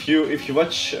 and if you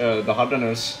watch the hard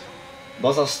runners,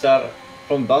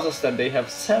 from Dazastar they have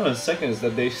 7 seconds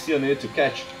that they still need to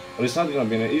catch. But it's not gonna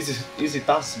be an easy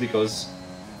task because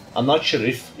I'm not sure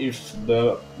if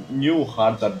the new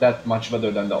hards are that much better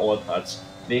than the old hards.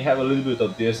 They have a little bit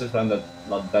of DSS and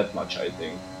not that much, I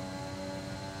think.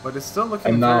 But it's still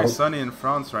looking very sunny in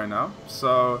France right now,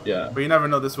 so yeah. But you never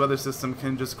know, this weather system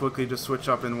can just quickly switch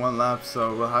up in 1 lap,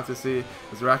 so we'll have to see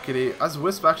as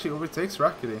Wisp actually overtakes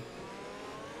Rackety.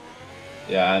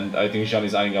 Yeah, and I think Jean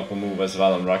is eyeing up a move as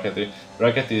well on Rackety.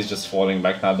 Rackety is just falling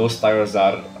back now. Those tires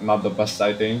are not the best,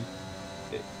 I think.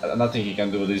 Nothing he can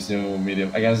do with these new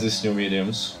against these new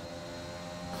mediums.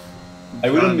 I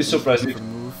wouldn't be surprised if...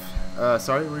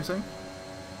 sorry, what were you saying?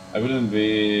 I wouldn't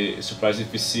be surprised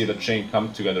if we see the train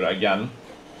come together again.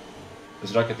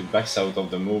 As Rackety backs out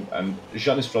of the move, and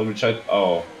Jean is probably trying.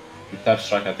 Oh, he taps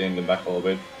Rackety in the back a little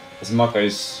bit. As Maka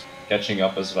is catching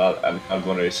up as well, and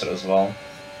Carbon Racer as well.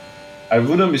 I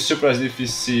wouldn't be surprised if we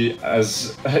see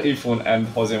as Ifun and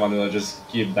Jose Manuel just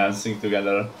keep dancing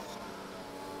together.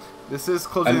 This is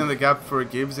closing in the gap for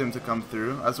Gabesium to come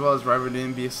through, as well as Rival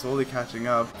DMB slowly catching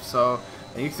up. So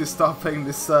they need to stop playing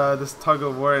this this tug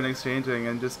of war and exchanging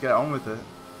and just get on with it.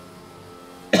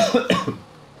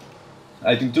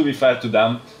 I think, to be fair to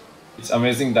them, it's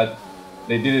amazing that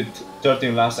they did it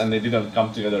 13 laps and they didn't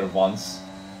come together once,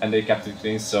 and they kept it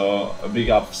clean. So a big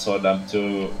up for them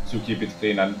to keep it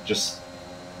clean and just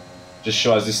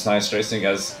show us this nice racing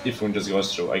as Ifun just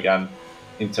goes through again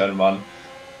in turn 1.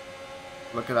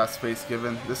 Look at that space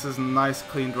given. This is nice,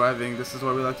 clean driving. This is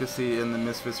what we like to see in the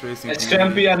Misfits racing. It's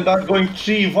Crampy and Dark going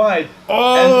 3 wide.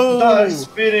 Oh! And Dark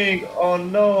spinning. Oh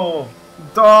no!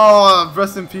 Oh,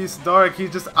 rest in peace, Dark.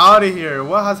 He's just out of here.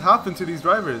 What has happened to these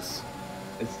drivers?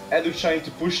 It's Edu trying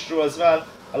to push through as well.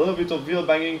 A little bit of wheel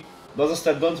banging.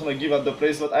 Dazastar don't want to give up the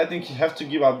place, but I think he have to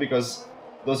give up because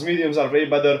those mediums are way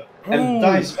better. And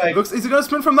dies back. Looks, is he gonna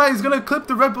spin from that? He's gonna clip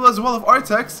the Red Bull as well of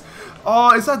Artex.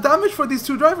 Oh, is that damage for these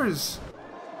 2 drivers?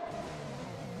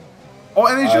 Oh,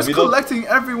 and he's just collecting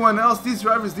everyone else. These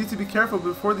drivers need to be careful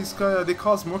before they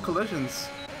cause more collisions.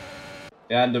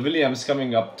 Yeah, and the Williams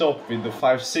coming up top with the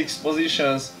 5-6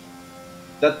 positions.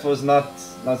 That was not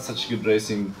such good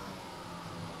racing.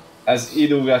 As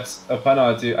Edu gets a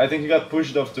penalty, I think he got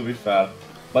pushed off, to be fair.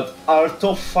 But our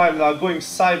top 5 now going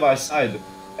side by side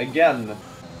again.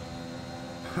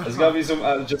 As Gabizum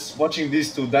are just watching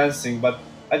these 2 dancing, but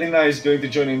I think now he's going to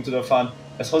join into the fun.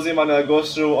 as Jose Manuel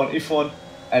goes through on F1,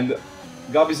 and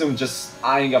Gabizum just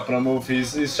eyeing up on a move.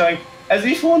 He's trying as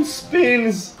F1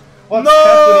 spins. What's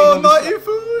happening No, on not this?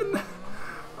 Ifun!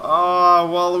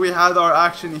 Oh, well, we had our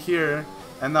action here,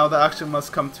 and now the action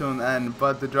must come to an end.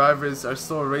 But the drivers are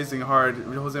still racing hard.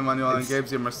 Jose Manuel and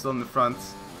Gabizum are still in the front.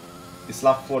 It's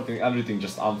lap 14, everything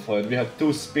just unfolded. We had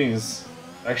 2 spins,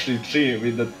 actually 3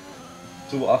 with the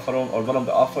 2 Alfa Romeo, or one of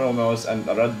the Alfa Romeos and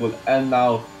a Red Bull, and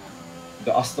now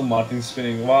the Aston Martin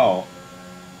spinning. Wow.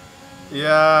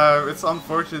 Yeah, it's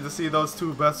unfortunate to see those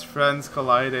two best friends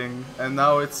colliding, and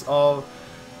now it's all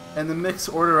in the mixed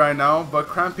order right now, but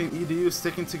Crampy and EDU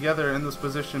sticking together in this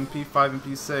position, P5 and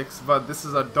P6, but this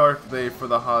is a dark day for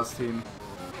the Haas team.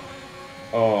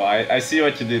 Oh, I see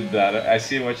what you did there. I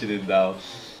see what you did there.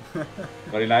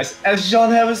 Very nice. As Jean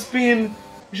have a spin!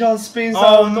 Jean spins out.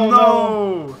 Oh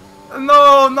no!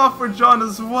 No, not for John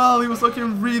as well. He was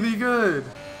looking really good.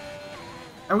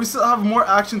 And we still have more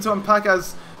action to unpack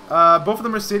as both of the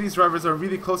Mercedes drivers are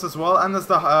really close as well, and as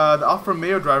the Alfa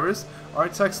Romeo drivers,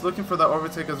 Artex looking for that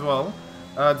overtake as well.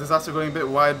 Disaster going a bit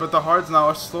wide, but the hards now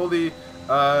are slowly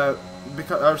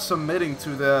are submitting to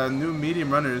the new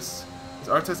medium runners. Is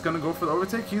Artex gonna go for the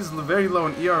overtake? He's very low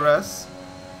in ERS.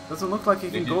 Doesn't look like he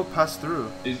can go pass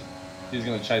through. He's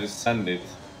gonna try to send it,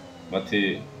 but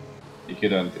he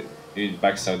couldn't. He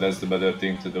backs out. That's the better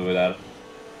thing to do with that.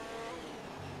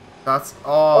 That's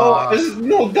all.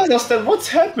 No, that's what's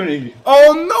happening.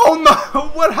 Oh no, no!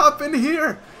 What happened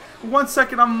here? 1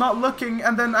 second, I'm not looking,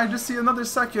 and then I just see another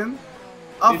second.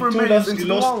 Alfa Romeo is into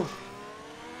the wall.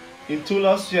 In 2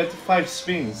 laps, you had 5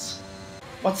 spins.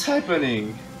 What's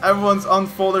happening? Everyone's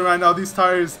unfolding right now. These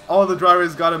tires, all the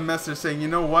drivers got a message saying, you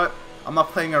know what? I'm not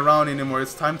playing around anymore.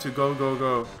 It's time to go, go,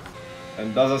 go.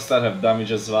 And doesn't start have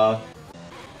damage as well.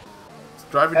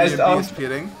 Driver DMB is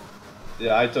pitting.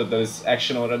 Yeah, I thought there was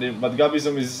action already, but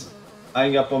Gabizum is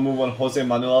eyeing up a move on Jose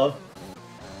Manuel.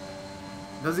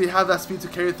 Does he have that speed to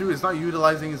carry through? He's not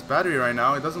utilizing his battery right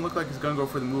now. It doesn't look like he's gonna go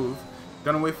for the move.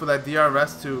 Gonna wait for that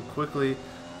DRS to quickly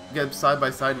get side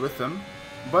by side with him.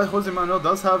 But Jose Manuel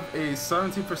does have a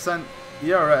 70%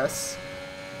 ERS.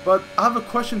 But I have a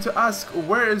question to ask.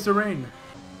 Where is the rain?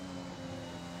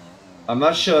 I'm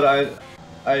not sure.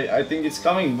 I think it's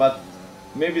coming, but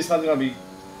maybe it's not gonna be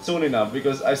soon enough,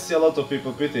 because I see a lot of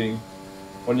people pitting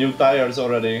for new tires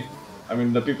already. I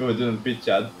mean, the people who didn't pit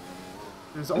yet.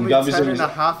 There's only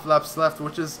 10.5 laps left,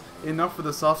 which is enough for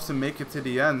the softs to make it to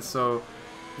the end. So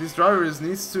these drivers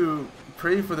needs to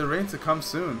pray for the rain to come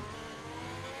soon.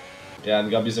 Yeah,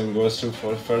 and Gabizum goes through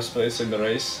for first place in the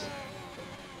race.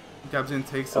 Gabizum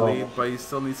takes the lead, but he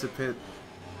still needs to pit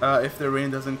if the rain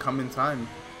doesn't come in time.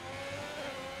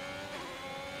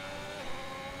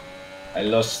 I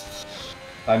lost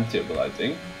timetable, I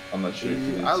think. I'm not sure if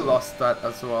you did. I lost that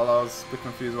as well. I was a bit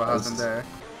confused what happened there.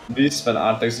 Visp and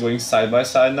Artex going side by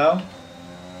side now.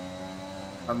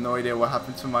 I have no idea what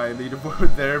happened to my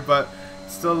leaderboard there, but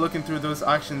still looking through those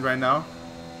actions right now.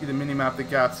 See the mini-map, the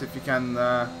gaps, if you can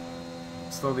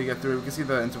slowly get through. We can see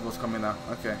the intervals coming now.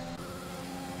 Okay.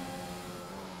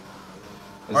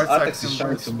 Artex is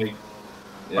trying to make...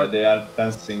 Yeah, they are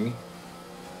dancing.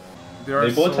 They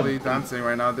are slowly dancing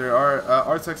right now. There are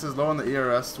Artex is low on the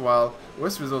ERS, while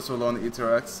Whisper is also low on the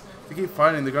ETRX. If they keep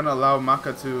fighting, they're gonna allow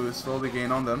Maka to slowly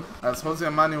gain on them. As Jose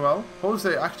and Manuel,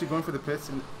 Jose actually going for the pits,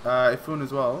 and Ifun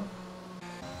as well.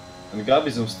 And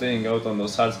Gabizum staying out on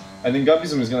those hards. I think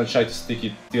Gabizum is gonna try to stick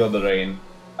it till the rain.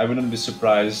 I wouldn't be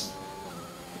surprised.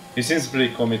 He seems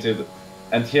pretty committed,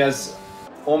 and he has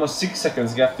almost 6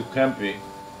 seconds gap to Crampy.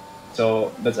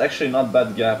 So that's actually not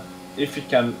bad gap if he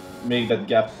can make that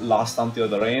gap last until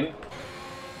the rain.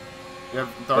 You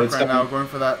have Dark right now going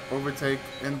for that overtake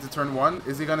into turn 1.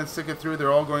 Is he going to stick it through?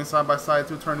 They're all going side by side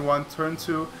through turn 1, turn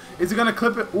 2. Is he going to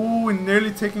clip it? Ooh, and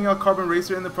nearly taking out Carbon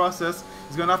Racer in the process.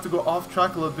 He's going to have to go off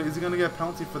track a little bit. Is he going to get a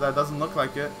penalty for that? Doesn't look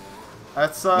like it.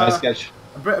 That's nice catch.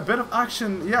 A bit of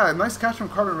action. Yeah, nice catch from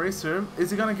Carbon Racer.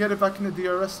 Is he going to get it back in the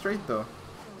DRS straight though?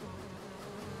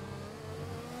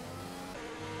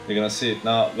 You're gonna see it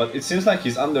now, but it seems like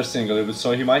he's understeering a little bit,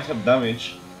 so he might have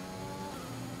damage.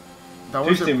 That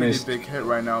was a pretty big hit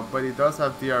right now, but he does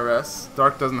have DRS.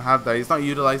 Dark doesn't have that. He's not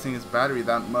utilizing his battery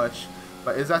that much.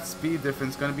 But is that speed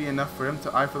difference going to be enough for him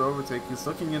to eye for the overtake? He's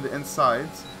looking in the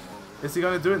insides. Is he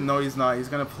going to do it? No, he's not. He's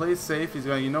going to play safe. He's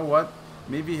going to, you know what?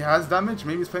 Maybe he has damage.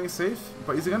 Maybe he's playing safe.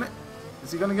 But is he going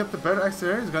to get the better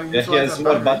exterior? He's going to utilize he has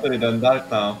more battery than Dark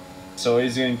now. So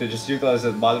he's going to just utilize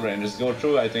that battery and just go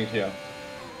through, I think, here.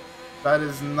 That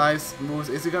is nice moves.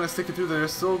 Is he going to stick it through? They're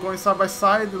still going side by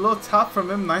side. A little tap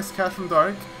from him. Nice catch from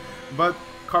Dark. But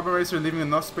Carbon Racer leaving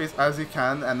enough space as he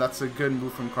can. And that's a good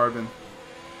move from Carbon.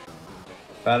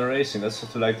 Fan racing, that's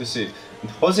what we like to see.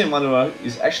 And Jose Manuel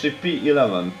is actually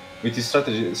P11 with his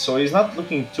strategy, so he's not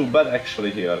looking too bad actually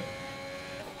here.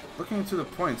 Looking to the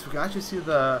points, we can actually see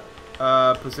the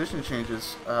position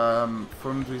changes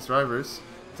from these drivers.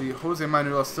 The Jose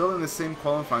Manuel still in the same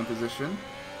qualifying position,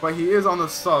 but he is on the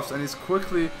softs and he's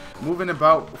quickly moving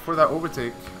about for that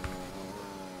overtake.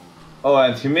 Oh,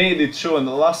 and he made it through in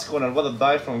the last corner. What a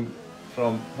dive from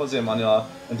Jose Manuel,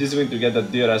 and he's going to get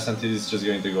that DRS and he's just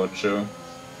going to go through.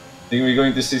 I think we're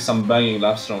going to see some banging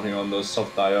laps from him on those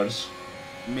soft tires.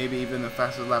 Maybe even the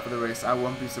fastest lap of the race. I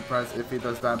won't be surprised if he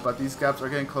does that, but these gaps are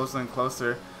getting closer and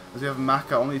closer. As we have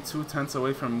Maka only 2 tenths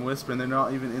away from Whisper, and they're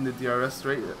not even in the DRS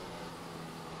straight yet.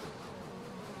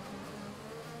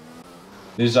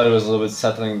 This driver is a little bit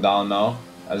settling down now,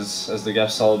 as the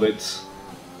gap's a little bit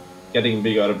getting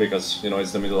bigger because, you know,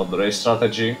 it's the middle of the race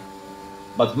strategy.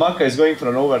 But Maka is going for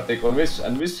an overtake on Wisp,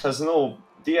 and Wisp has no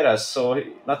DRS, so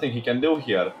nothing he can do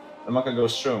here. And Maka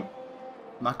goes through.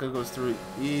 Maka goes through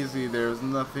easy. There's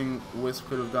nothing Wisp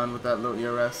could have done with that low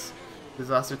ERS.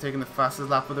 Disaster taking the fastest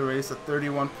lap of the race at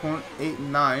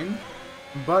 31.89,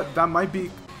 but that might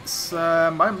be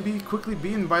quickly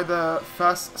beaten by the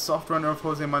fast soft runner of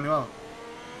Jose Manuel.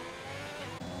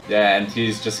 Yeah, and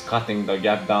he's just cutting the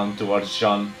gap down towards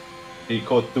Jean. He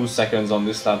caught 2 seconds on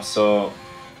this lap, so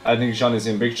I think Jean is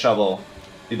in big trouble.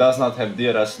 He does not have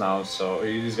DRS now, so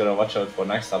he's gotta watch out for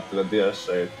next lap to the DRS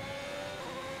rate.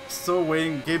 Still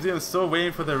waiting, Gabe is still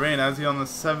waiting for the rain as he's on the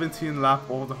 17 lap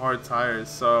old hard tires,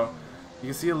 so you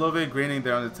can see a little bit of graining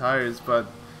there on the tires, but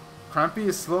Crampy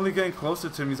is slowly getting closer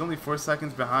to him. He's only 4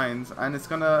 seconds behind, and it's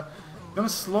gonna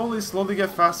slowly get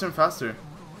faster and faster.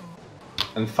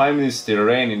 And 5 minutes till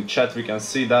rain. In chat we can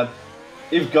see that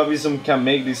if Gabism can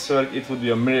make this work, it would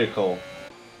be a miracle.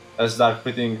 As Dark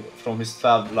pitting from his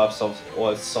 12 laps of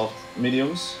all soft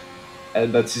mediums,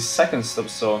 and that's his second stop,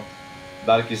 so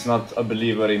Dark is not a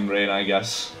believer in rain, I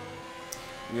guess.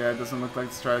 Yeah, it doesn't look like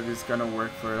the strategy is gonna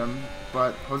work for him.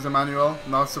 But Jose Manuel,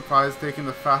 not surprised, taking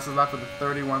the fastest lap of the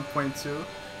 31.2.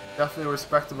 Definitely a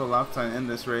respectable lap time in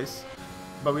this race.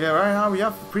 But right now we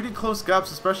have pretty close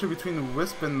gaps, especially between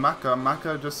Wisp and Maka.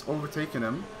 Maka just overtaking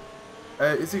him.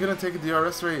 Is he gonna take a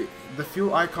DRS rate? The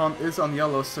fuel icon is on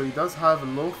yellow, so he does have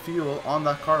low fuel on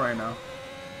that car right now.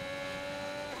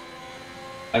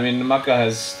 I mean, Maka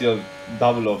has still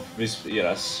double of Wisp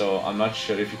ERS, so I'm not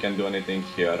sure if he can do anything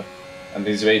here. And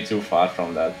he's way too far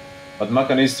from that. But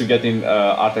Maka needs to get in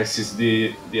Artex's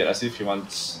DRS if he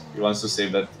wants to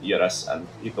save that ERS, and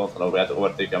he don't want to get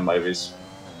overtaken by Wisp.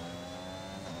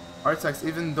 Artex,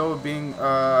 even though being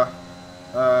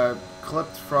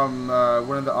clipped from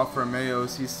one of the Alfa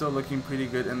Romeos, he's still looking pretty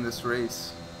good in this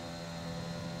race.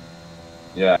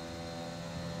 Yeah.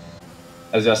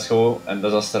 As Jasko and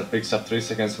Disaster picks up 3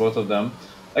 seconds, both of them.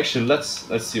 Actually, let's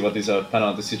see what is our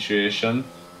penalty situation.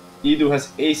 Edu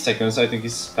has 8 seconds. I think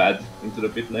he's sped into the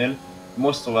pit lane.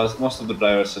 Most of the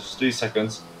drivers have 3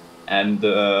 seconds, and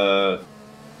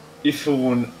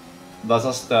Ifun,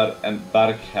 Disaster, and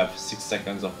Dark have 6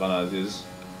 seconds of penalties.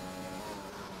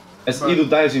 As Edu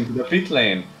dives into the pit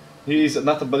lane, he is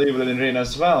not a believer in rain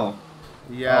as well.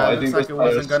 Yeah, it looks like it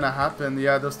wasn't gonna happen.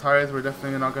 Yeah, those tires were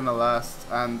definitely not gonna last.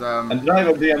 And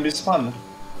driver DMB spun.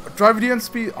 Driver DMB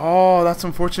speed. Oh, that's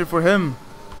unfortunate for him.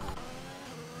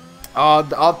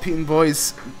 The Alpine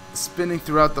boys spinning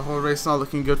throughout the whole race, not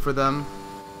looking good for them.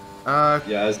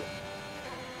 Yes.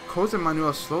 Jose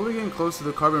Manuel slowly getting close to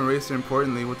the Carbon Racer,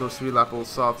 importantly, with those 3-lap old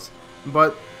softs.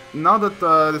 But now that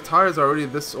the tires are already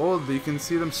this old, you can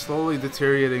see them slowly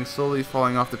deteriorating, slowly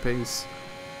falling off the pace.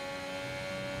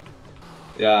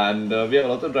 Yeah, and we have a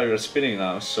lot of drivers spinning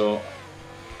now, so...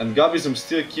 And Gabism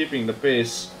still keeping the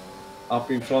pace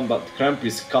up in front, but Cramp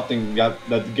is cutting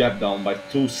that gap down by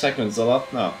 2 seconds a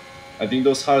lot now. I think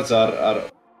those hearts are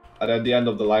at the end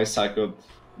of the life cycle.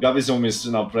 Gabism is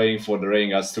now praying for the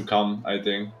rain gods to come, I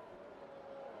think.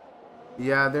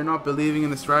 Yeah, they're not believing in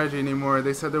the strategy anymore.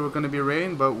 They said there were going to be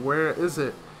rain, but where is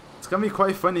it? It's going to be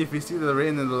quite funny if we see the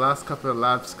rain in the last couple of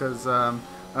laps, because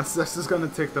that's just going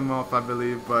to tick them off, I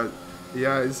believe. But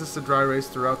yeah, it's just a dry race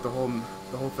throughout the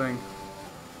whole thing.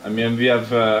 I mean, we have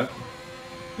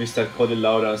Mr. Cody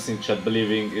Lawrence in chat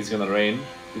believing it's going to rain,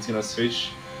 it's going to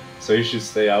switch, so he should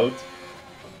stay out.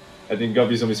 I think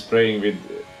Gabism is praying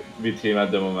with him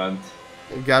at the moment.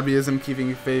 Gabbyism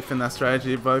keeping faith in that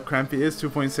strategy, but Crampy is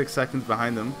 2.6 seconds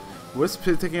behind him. Wisp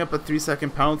taking up a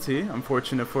 3-second penalty,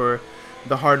 unfortunate for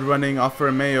the hard-running Alfa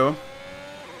Romeo,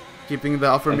 keeping the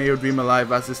Alfa Romeo dream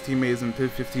alive as his teammate is in pit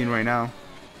 15 right now.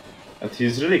 And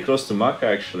he's really close to Maka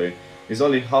actually. He's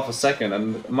only half a second,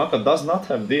 and Maka does not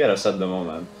have DRS at the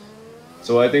moment.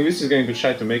 So I think this is going to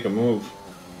try to make a move.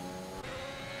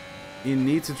 you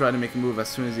need to try to make a move as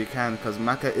soon as you can, because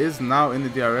Maka is now in the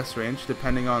DRS range,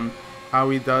 depending on how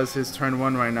he does his turn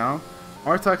 1 right now.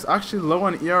 Artak's actually low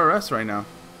on ERS right now.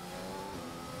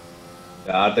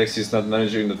 Yeah, Artex is not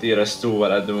managing the DRS too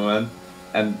well at the moment,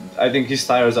 and I think his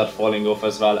tires are falling off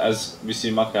as well, as we see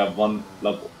Maka have one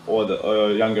lap or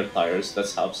the younger tires.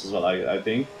 That helps as well, I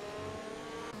think.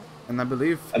 And I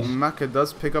believe Maka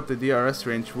does pick up the DRS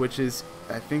range, which is,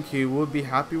 I think he will be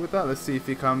happy with that. Let's see if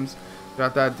he comes,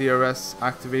 got that DRS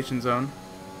activation zone.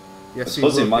 Yes, he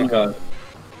Jose will. Manuel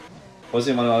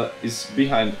is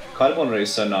behind Carbon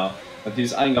Racer now, but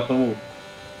he's eyeing up a move.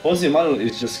 Jose Manuel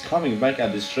is just coming back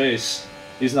at this race.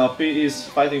 He's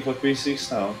fighting for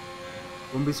P6 now.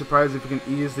 Wouldn't be surprised if we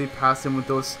can easily pass him with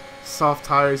those soft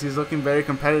tires. He's looking very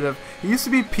competitive. He used to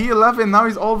be P11, now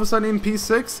he's all of a sudden in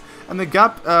P6, and the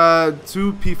gap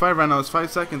to P5 right now is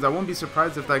 5 seconds. I won't be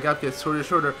surprised if that gap gets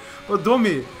shorter. But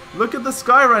Domi, look at the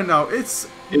sky right now. It's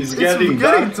getting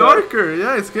darker.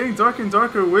 Yeah, it's getting darker and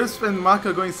darker. Wisp and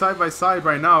Maka going side by side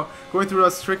right now, going through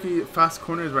those tricky fast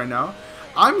corners right now.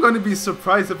 I'm going to be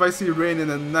surprised if I see rain in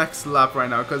the next lap right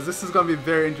now, because this is going to be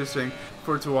very interesting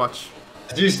to watch.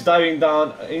 Just diving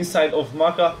down inside of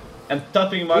Maka and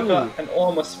tapping Maka and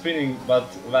almost spinning, but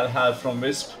well held from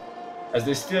Wisp, as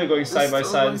they're still going side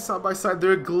by side.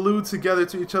 They're glued together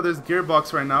to each other's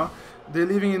gearbox right now. They're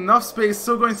leaving enough space,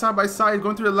 still going side by side,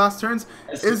 going through the last turns.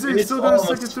 Is it still going to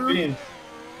stick it through?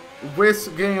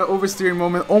 Wisp getting an oversteering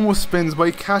moment, almost spins, but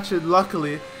he catches it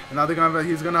luckily. And now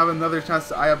he's going to have another chance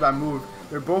to eye up that move.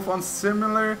 They're both on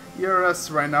similar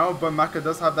ERS right now, but Maka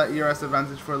does have that ERS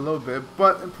advantage for a little bit.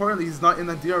 But importantly, he's not in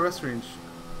the DRS range.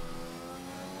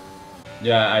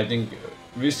 Yeah, I think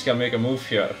Wisp can make a move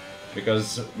here,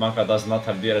 because Maka does not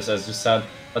have DRS, as you said.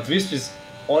 But Wisp is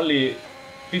only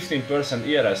 15%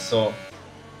 ERS, so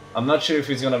I'm not sure if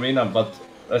it's gonna be enough, but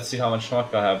let's see how much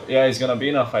Maka have. Yeah, it's gonna be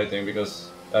enough, I think, because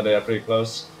they are pretty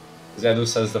close. Zedu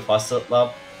says the fastest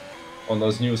lap on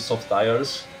those new soft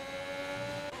tires.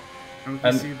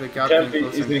 And see the gap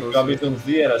is in Gabizon's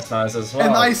DRS nice as well.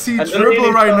 And I see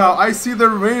triple right now. I see the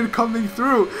rain coming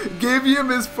through. Gavium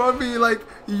is probably like,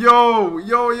 yo,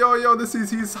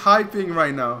 he's hyping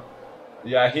right now.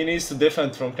 Yeah, he needs to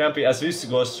defend from Campy as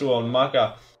Wisp goes through on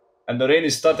Maka. And the rain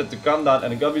is started to come down,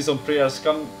 and Gabizon prayers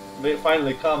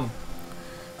finally come.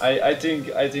 I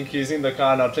think he's in the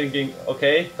car now thinking,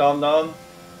 okay, calm down,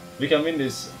 we can win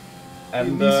this. And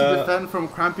he needs to defend from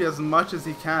Crampy as much as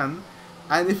he can.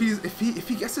 And if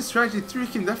he gets the strategy through,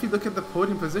 he can definitely look at the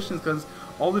podium positions, because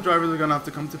all the drivers are gonna have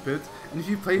to come to pit. And if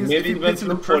he pits in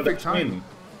the perfect time,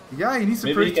 yeah, he needs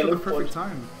to pit in the perfect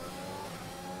time.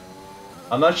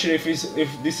 I'm not sure if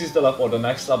this is the lap or the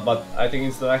next lap, but I think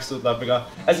it's the next lap, because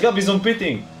as Gabizon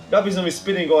pitting, Gabizon is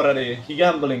pitting already. He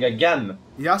gambling again.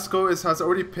 Yasko has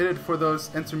already pitted for those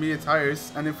intermediate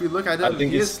tires, and if we look at him,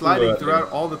 he is sliding throughout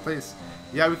all the place.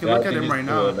 Yeah, we can look at him right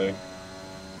now.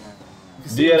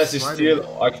 DRS is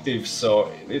still active,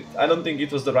 so I don't think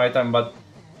it was the right time, but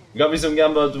Gabizon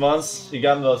gambled once, he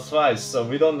gambled twice, so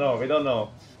we don't know.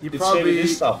 He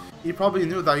probably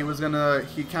knew that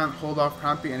he can't hold off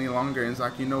Crampy any longer, and he's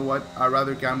like, you know what, I'd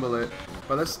rather gamble it.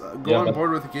 But let's go on board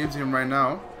with Gabezium right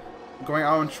now. Going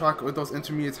out on track with those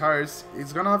intermediate tires.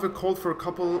 He's gonna have it cold for a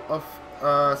couple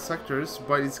of sectors,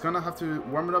 but he's gonna have to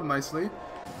warm it up nicely.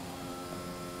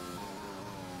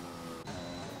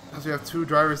 As we have two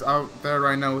drivers out there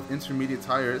right now with intermediate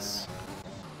tires.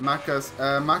 Maka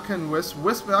and Wisp.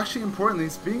 Wisp actually importantly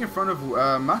is being in front of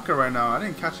Maka right now. I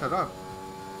didn't catch that up.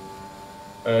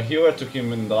 He overtook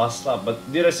him in the last lap, but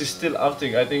DRS is still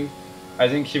outing. I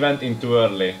think he went in too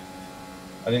early.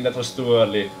 I think that was too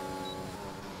early.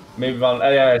 Maybe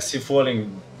I see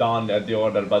falling down at the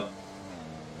order, but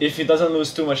if he doesn't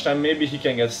lose too much time, maybe he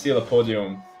can get still a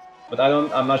podium. But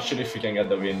I'm not sure if he can get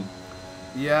the win.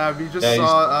 Yeah, we just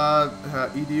saw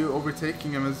EDU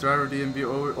overtaking him as driver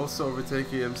DMB also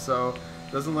overtaking him, so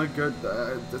doesn't look good.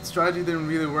 The strategy didn't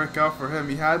really work out for him.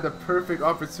 He had the perfect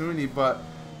opportunity, but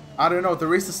I don't know. The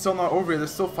race is still not over.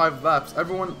 There's still 5 laps.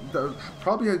 Everyone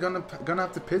probably gonna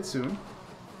have to pit soon.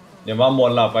 Yeah, one more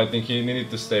lap. I think he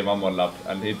needed to stay one more lap,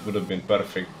 and it would have been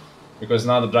perfect, because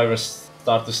now the drivers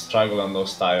start to struggle on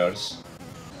those tires.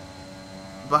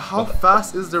 But how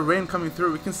fast is the rain coming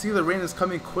through? We can see the rain is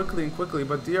coming quickly,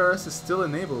 but DRS is still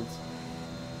enabled.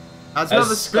 As well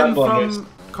as spin from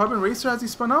Carbon Racer, has he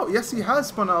spun out? Yes, he has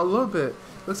spun out a little bit.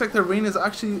 Looks like the rain is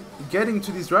actually getting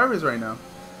to these drivers right now.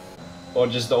 Or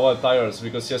just the old tires,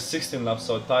 because he has 16 laps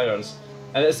of tires.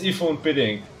 And as Ifun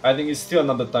pitting, I think it's still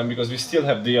not the time, because we still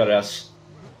have DRS.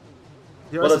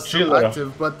 DRS is still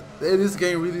active, but it is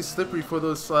getting really slippery for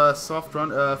those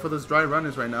for those dry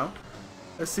runners right now.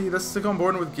 Let's stick on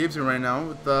board with Gabeson right now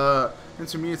with the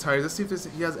intermediate tires. Let's see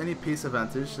if he has any pace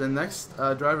advantage. The next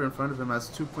driver in front of him has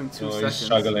 2.2 seconds. He's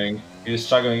struggling. He's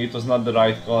struggling. It was not the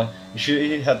right call.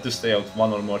 He had to stay out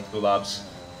 1 or more 2 laps.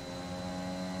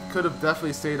 Could have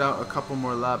definitely stayed out a couple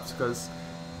more laps because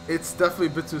it's definitely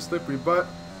a bit too slippery. But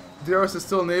DRS is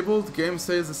still enabled. Game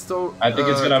says it's still. I think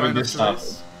it's gonna be this lap.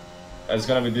 It's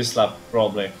gonna be this lap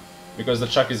probably because the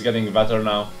track is getting better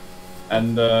now,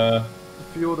 and.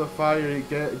 Fuel the fire,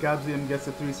 Gabzian gets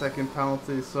a 3-second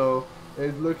penalty, so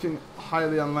it's looking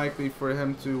highly unlikely for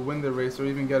him to win the race or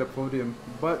even get a podium.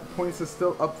 But points is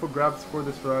still up for grabs for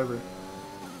this driver.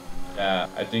 Yeah,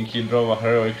 I think he drove a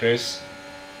heroic race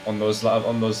on those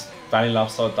tiny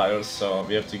laps out tires, so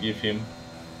we have to give him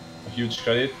a huge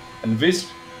credit. And Wisp,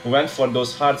 who went for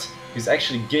those hards, he's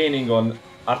actually gaining on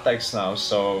Artex now,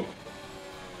 so...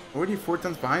 Already 4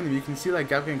 tenths behind him, you can see that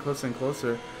gap getting closer and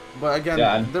closer. But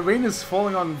again, the rain is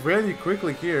falling on really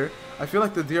quickly here. I feel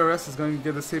like the DRS is going to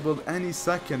get disabled any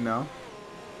second now.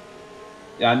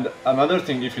 Yeah, and another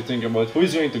thing, if you think about who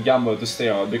is going to gamble to stay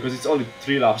out, because it's only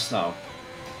 3 laps now.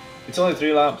 It's only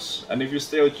 3 laps, and if you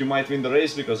stay out, you might win the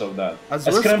race because of that. As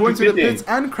Wisp going to the pits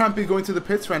and Crampy going to the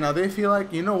pits right now, they feel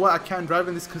like, you know what, I can't drive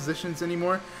in these positions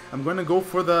anymore. I'm going to go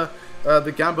for the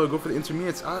gamble, go for the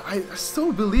intermediates. I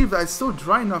still believe that it's still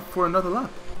dry enough for another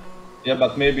lap. Yeah,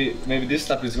 but maybe this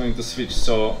lap is going to switch,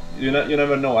 so you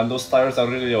never know, and those tires are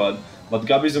really odd. But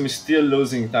Gabizum is still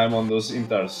losing time on those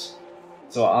inters,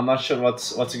 so I'm not sure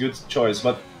what's a good choice.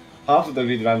 But half of the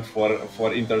grid went for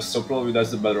inters, so probably that's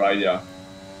the better idea.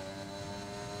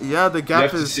 Yeah, the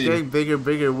gap is getting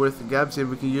bigger with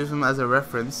Gabzum. We can use him as a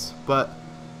reference, but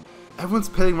everyone's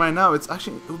pitting right now. It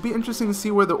would be interesting to see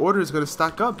where the order is going to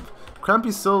stack up.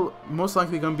 Crampy's still most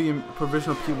likely going to be in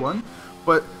provisional P1.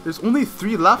 But there's only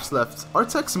 3 laps left.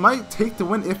 Artex might take the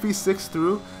win if he sticks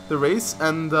through the race,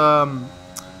 and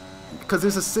because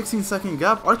there's a 16-second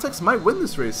gap, Artex might win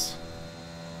this race.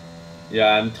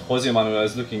 Yeah, and Jose Manuel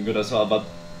is looking good as well, but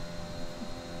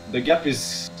the gap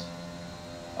is...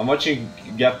 I'm watching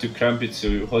gap to Crampy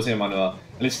to Jose Manuel,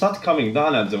 and it's not coming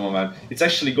down at the moment. It's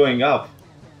actually going up.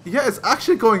 Yeah, it's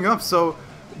actually going up. So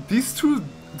these two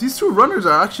runners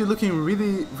are actually looking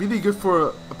really good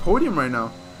for a podium right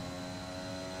now.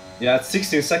 Yeah, it's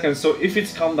 16 seconds, so if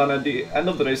it's come down at the end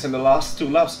of the race in the last 2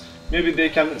 laps, maybe they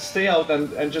can stay out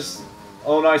and just...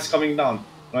 Oh no, it's coming down.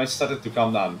 No, it started to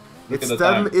come down. Look at the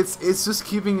time. It's just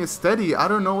keeping it steady. I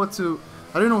don't know what to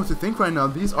think right now.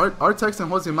 These Artex and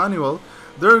Jose Manuel,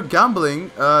 they're gambling.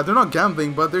 They're not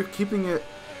gambling, but they're keeping it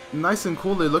nice and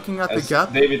cool. They're looking at the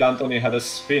gap. David Anthony had a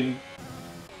spin.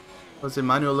 Jose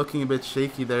Manuel looking a bit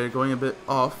shaky there, going a bit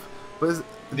off. But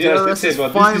DRS is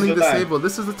finally disabled.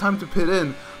 This is the time to pit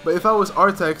in. But if I was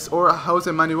Artex or Jose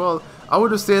Manuel, I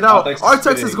would have stayed out.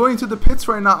 Artex is going to the pits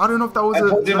right now. I don't know if that was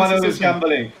Jose Manuel is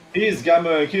gambling. He is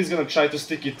gambling. He's going to try to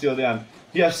stick it till the end.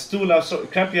 He has 2 laps. So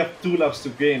Crampy has 2 laps to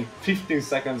gain 15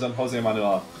 seconds on Jose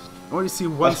Manuel. I already see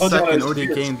 1 second already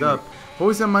gained up.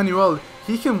 Jose Manuel,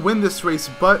 he can win this race,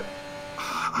 but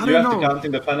I don't know. You have to count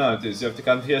in the penalties. You have to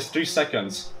count. He has 3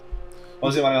 seconds.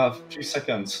 Jose Manuel has 3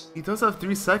 seconds. He does have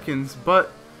 3 seconds,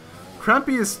 but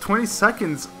Crampy is 20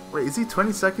 seconds. Wait, is he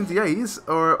 20 seconds? Yeah, he is.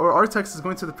 Or Artex is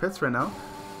going to the pits right now.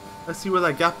 Let's see where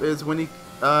that gap is when he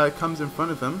comes in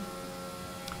front of him.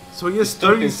 So he is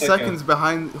 30 seconds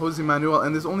behind Jose Manuel,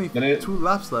 and there's only 2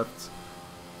 laps left.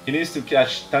 He needs to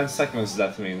catch 10 seconds,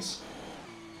 that means.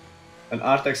 And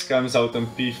Artex comes out on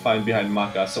P5 behind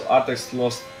Maka, so Artex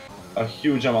lost a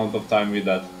huge amount of time with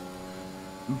that.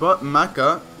 But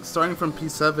Maka, starting from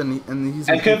P7, and he's...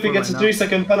 And Crampy gets a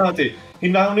 3-second penalty. He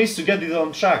now needs to get it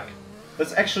on track.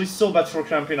 That's actually so bad for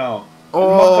Crampy now.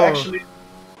 Oh! Actually,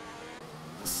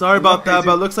 sorry about that,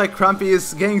 but it looks like Crampy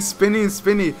is getting spinny.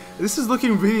 This is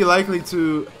looking really likely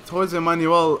to Jose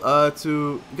Manuel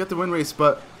to get the win race,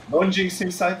 but... Don't jinx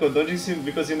him, Psycho. Don't jinx him,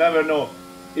 because you never know.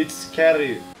 It's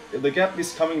scary. The gap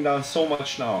is coming down so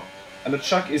much now. And the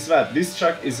track is wet. This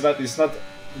track is wet. It's not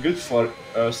good for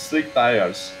slick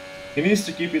tires. He needs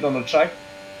to keep it on the track.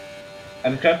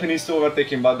 And Crampy needs to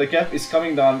overtake him, but the gap is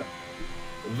coming down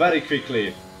very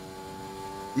quickly.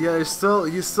 Yeah, he still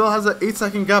has an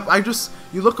 8-second gap.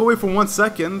 You look away for 1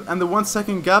 second, and the 1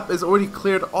 second gap is already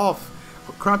cleared off.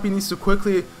 Crampy needs to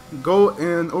quickly go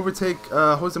and overtake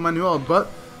Jose Manuel, but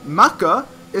Maka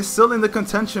is still in the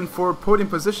contention for podium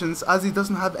positions as he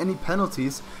doesn't have any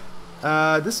penalties.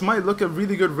 This might look a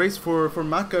really good race for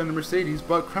Maka and the Mercedes,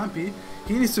 but Crampy,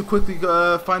 he needs to quickly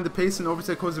find the pace and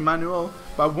overtake Jose Manuel,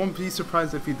 but I won't be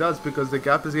surprised if he does because the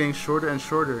gap is getting shorter and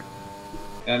shorter.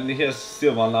 And he has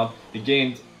still 1 lap. He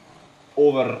gained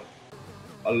over,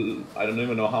 I don't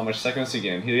even know how much seconds he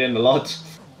gained. He gained a lot.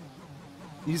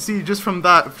 You see, just from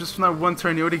that one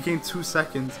turn, he already gained 2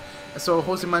 seconds. So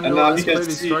Jose And Manuel now is we can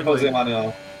clearly see Jose struggling.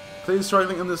 Manuel. Clearly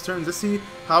struggling in this turn. Let's see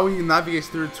how he navigates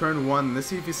through turn 1. Let's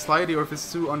see if he's slidey or if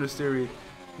it's too understeery.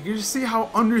 You can just see how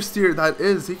understeered that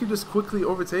is. He can just quickly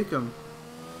overtake him.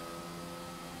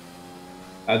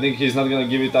 I think he's not gonna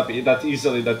give it up that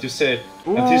easily that you say.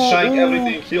 Ooh, And he's trying ooh.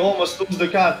 everything. He almost loses the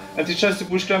car and he tries to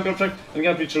push Crampy off track and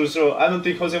Crampy through. So I don't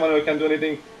think Jose Manuel can do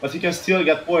anything, but he can still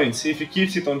get points if he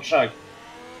keeps it on track,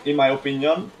 in my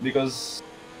opinion, because,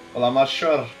 well, I'm not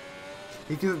sure.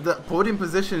 The podium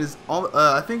position is all.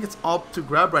 I think it's all to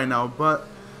grab right now, but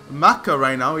Maka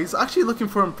right now, he's actually looking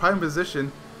for a prime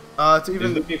position to even.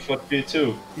 He's looking for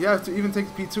P2. Yeah, to even take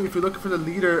P2 if you're looking for the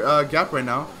leader gap right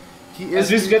now. He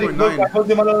is And he's getting blocked by 3.9.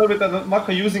 Jose Manuel a little bit, and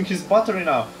Maka using his battery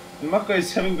now. And Maka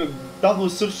is having a double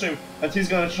substream, and he's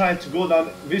gonna try to go down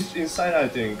this inside, I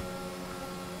think.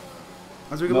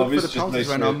 As we look for the penalties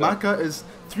right now, Maka is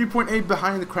 3.8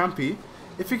 behind the Crampy.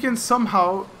 If he can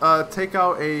somehow take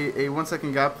out a 1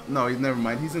 second gap, no, never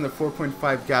mind. He's in the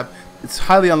 4.5 gap. It's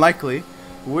highly unlikely.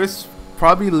 Wisp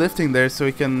probably lifting there so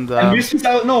he can. And Wisp is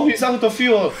out. No, he's out of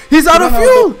fuel. He's out of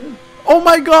fuel. Oh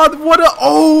my God! What a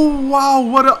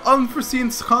what an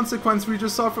unforeseen consequence we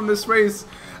just saw from this race.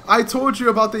 I told you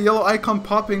about the yellow icon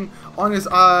popping on his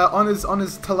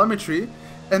telemetry,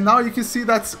 and now you can see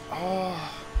that's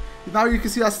now you can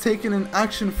see that's taken in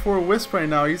action for Wisp right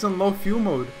now. He's on low fuel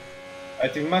mode. I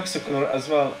think Max O'Connor as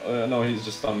well. No, he's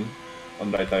just on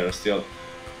right tire still.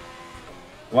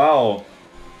 Wow.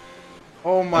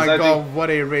 Oh my God! What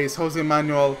a race, Jose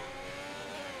Manuel.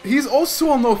 He's also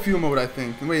on low fuel mode, I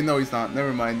think. Wait, no, he's not.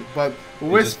 Never mind. But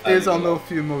Wisp is on low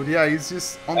fuel mode. Yeah, he's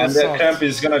just on the soft. And the Cramp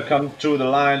is gonna come through the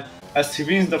line as he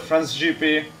wins the France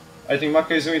GP. I think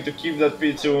Maka is going to keep that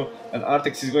P2, and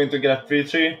Artex is going to get a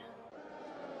P3.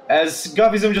 As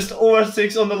Gavism just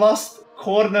overtakes on the last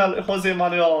corner, Jose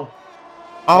Manuel.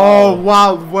 Oh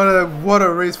wow, what a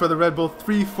race for the Red Bull.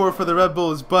 3-4 for the Red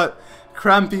Bulls, but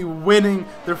Crampy winning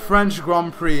the French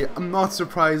Grand Prix. I'm not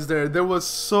surprised there. There was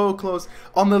so close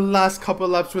on the last couple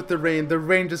laps with the rain. The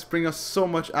rain just brings us so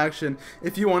much action.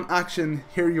 If you want action,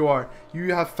 here you are.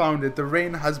 You have found it. The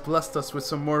rain has blessed us with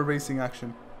some more racing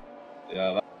action.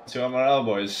 Yeah, to Amaral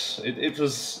boys. It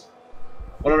was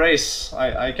what a race.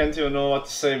 I can't even know what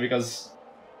to say because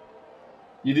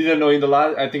you didn't know in the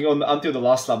last. I think until the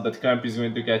last lap that Crampy is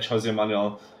going to catch Jose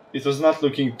Manuel. It was not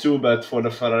looking too bad for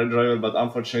the Ferrari driver, but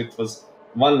unfortunately it was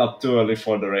one lap too early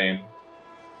for the rain.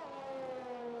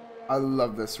 I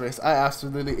love this race. I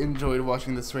absolutely enjoyed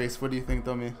watching this race. What do you think,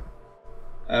 Domi?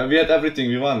 We had everything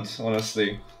we want,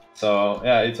 honestly. So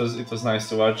yeah, it was nice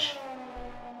to watch.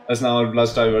 As now our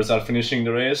Blast drivers are finishing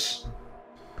the race.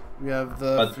 We have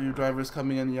the few drivers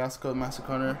coming in, Yasko and Max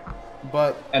O'Connor.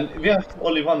 And we have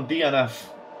only one DNF.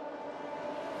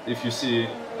 If you see,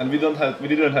 and we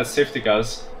didn't have safety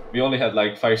cars. We only had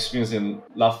like 5 spins in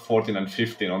lap 14 and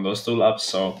 15 on those 2 laps,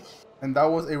 so... And that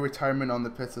was a retirement on the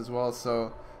pits as well,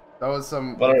 so that was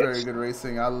some very good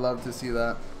racing. I love to see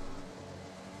that.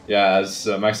 Yeah, as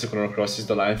Max O'Connor crosses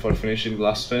the line for finishing the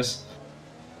last race.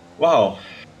 Wow,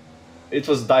 it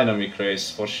was dynamic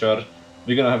race for sure.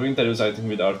 We're gonna have interviews, I think,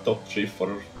 with our top 3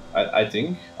 for, I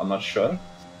think, I'm not sure,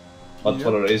 but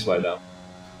for the race by now.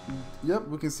 Yep,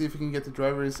 we can see if we can get the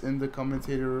drivers in the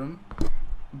commentator room.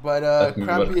 But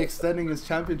Crampy extending his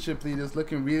championship lead is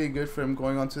looking really good for him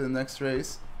going on to the next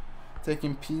race.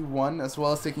 Taking P1 as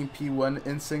well as taking P1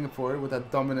 in Singapore with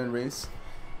that dominant race.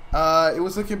 It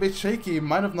was looking a bit shaky.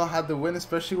 Might have not had the win,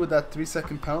 especially with that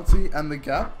 3-second penalty and the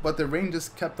gap. But the rain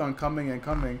just kept on coming and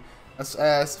coming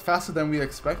as faster than we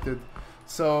expected.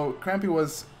 So Crampy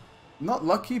was not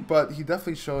lucky, but he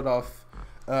definitely showed off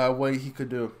what he could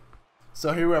do.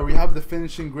 So here we are. We have the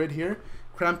finishing grid here.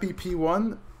 Crampy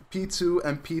P1. P2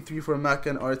 and P3 for Maka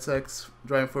and Artex,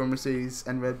 driving for Mercedes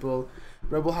and Red Bull.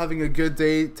 Red Bull having a good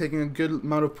day, taking a good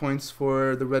amount of points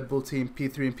for the Red Bull team,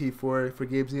 P3 and P4 for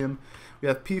Gabezium. We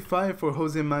have P5 for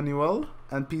Jose Manuel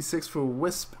and P6 for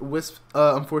Wisp. Wisp,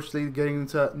 unfortunately, getting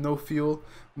into no fuel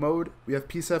mode. We have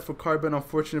P7 for Carbon,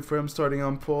 unfortunate for him starting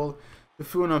on pole. The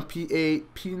Foon on P8,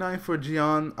 P9 for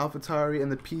Gian AlphaTauri,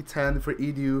 and the P10 for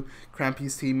Edu,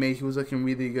 Crampy's teammate. He was looking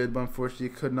really good, but unfortunately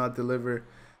could not deliver.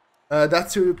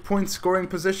 That's your point scoring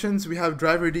positions. We have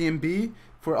driver D and B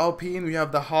for Alpine. We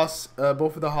have the Haas,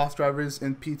 both of the Haas drivers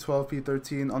in P12,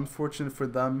 P13. Unfortunate for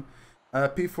them.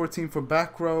 P14 for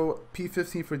back row.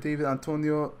 P15 for David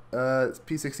Antonio.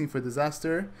 P16 for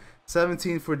Disaster.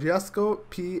 17 for Giasco.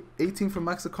 P18 for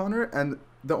Max O'Connor. And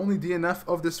the only DNF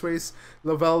of this race,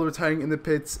 Lavelle retiring in the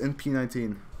pits in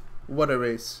P19. What a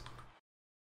race.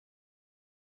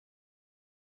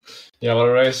 Yeah, what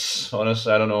a race.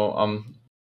 Honestly, I don't know.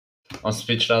 I'm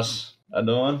speechless at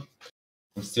the moment.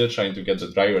 I'm still trying to get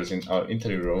the drivers in our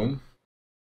interview room,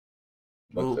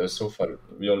 but Well, so far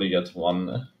we only get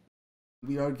one.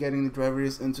 we are getting the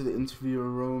drivers into the interview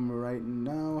room right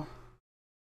now.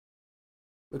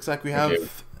 Looks like we Okay,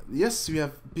 have, yes, we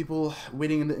have people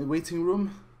waiting in the waiting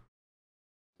room.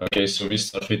 okay, so we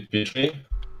start with P3.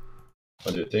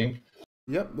 What do you think?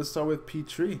 Yep, let's start with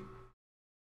P3.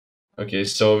 Okay,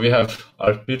 so we have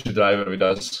our P3 driver with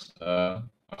us,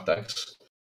 Artax.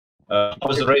 How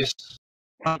was the race?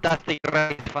 Fantastic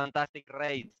race, fantastic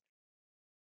race.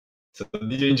 So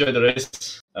did you enjoy the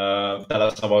race? Tell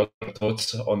us about your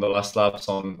thoughts on the last laps,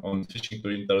 on switching to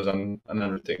inters and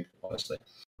everything, honestly.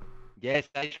 Yes,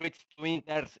 I switched to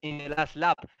Inters in the last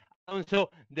lap. Alonso,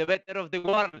 the better of the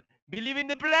world. Believe in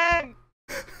the plan!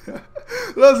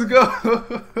 Let's go!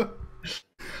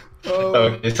 Oh.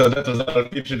 Okay, so that was our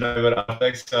P3 driver,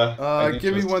 Artax. I think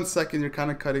Give me she was 1 second. You're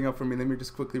kind of cutting up for me. Let me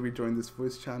just quickly rejoin this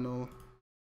voice channel.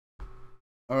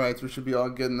 All right, we should be all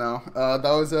good now. That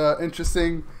was an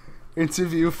interesting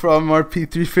interview from our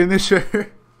P3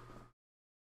 finisher.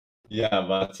 Yeah,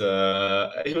 but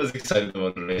he was excited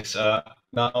about the race.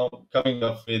 Now coming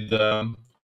up with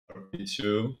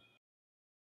P2.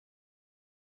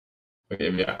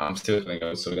 Okay, yeah, I'm still filling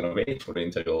out, so we're gonna wait for the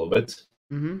interview a little bit.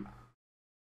 Mm-hmm.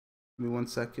 Give me 1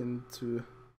 second to.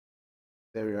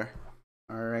 There we are.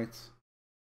 All right.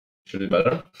 Should be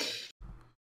better.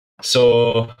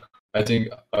 So I think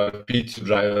our P2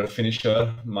 driver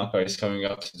finisher Maka is coming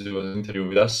up to do an interview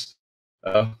with us.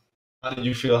 How did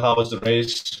you feel? How was the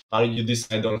race? How did you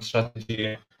decide on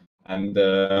strategy? And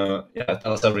yeah,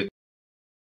 tell us everything.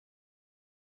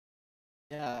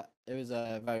 Yeah, it was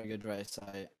a very good race.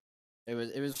 It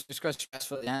was quite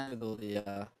stressful at the end with all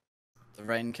the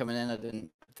rain coming in. I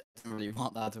didn't really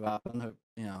want that to happen.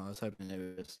 I was hoping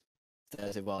it was stay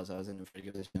as it was. I was in a pretty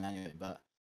good position anyway. But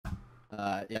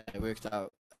yeah, it worked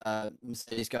out.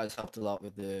 Mercedes guys helped a lot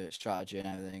with the strategy and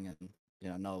everything,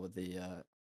 and Noel with the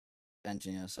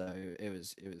engineer. So it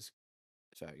was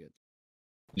very good.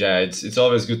 Yeah, it's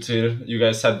always good to hear. You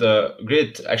guys had the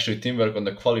great actually teamwork on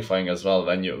the qualifying as well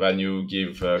when you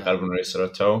give Carbon Racer a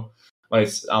tow. Well,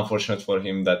 it's unfortunate for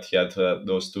him that he had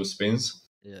those two spins.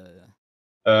 Yeah.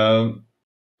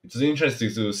 It was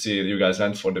interesting to see you guys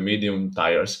went for the medium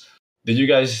tires. Did you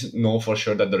guys know for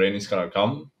sure that the rain is gonna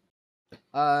come?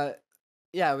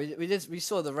 Yeah, we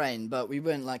saw the rain, but we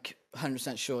weren't like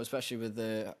 100% sure, especially with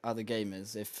the other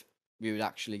gamers, if we would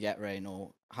actually get rain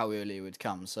or how early it would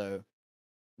come. So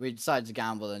we decided to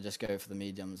gamble and just go for the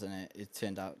mediums, and it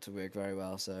turned out to work very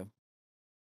well. So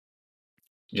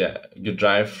Yeah, good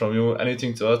drive from you.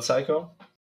 Anything to add, Psycho?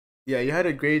 Yeah, you had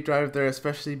a great drive there,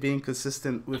 especially being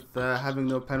consistent with having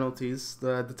no penalties.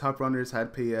 The top runners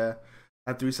had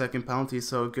 3-second penalties,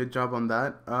 so good job on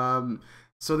that.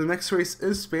 So the next race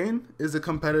is Spain, is a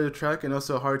competitive track and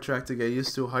also a hard track to get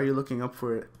used to. How are you looking up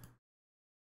for it?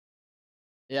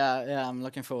 yeah, I'm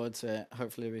looking forward to it.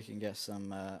 Hopefully, we can get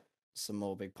some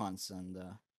more big points, and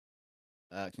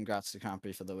congrats to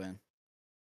Crampy for the win.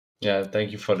 Yeah,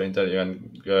 thank you for the interview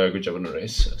and good job on the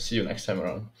race. See you next time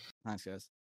around. Thanks, guys.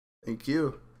 Thank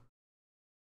you.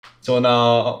 So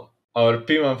now our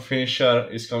P1 finisher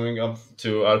is coming up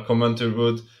to our commenter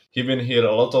booth. He's been here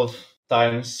a lot of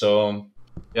times, so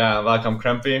yeah, welcome,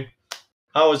 Crampy.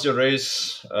 How was your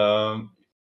race?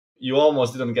 You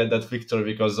almost didn't get that victory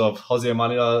because of Jose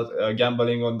Manuel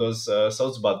gambling on those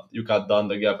shots, but you cut down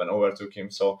the gap and overtook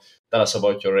him. So tell us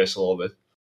about your race a little bit.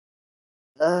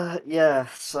 Yeah,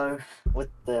 so at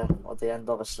the end,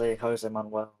 obviously, Jose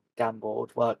Manuel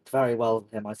gambled, worked very well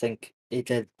with him. I think he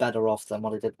did better off than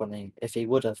what he did if he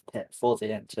would have pit for the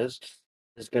Inters.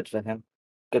 It's good for him.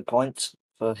 Good point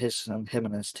for him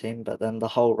and his team. But then the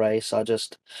whole race, I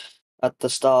just, at the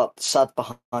start, sat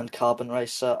behind Carbon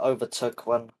Racer, overtook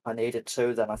when I needed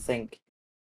to. Then I think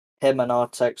him and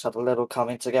Artex had a little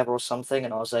coming together or something,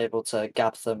 and I was able to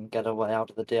gap them, get away out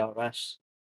of the DRS.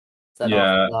 Then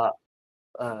after Yeah,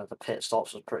 that, the pit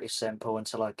stops was pretty simple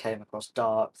until I came across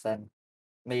Dark. Then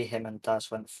me, him, and Daz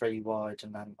went 3 wide,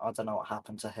 and then I don't know what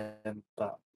happened to him,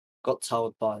 but got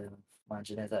told by my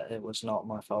engineer that it was not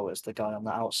my fault. It's the guy on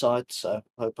the outside, so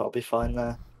hope I'll be fine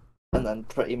there. And then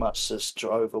pretty much just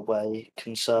drove away,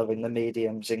 conserving the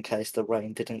mediums in case the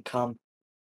rain didn't come,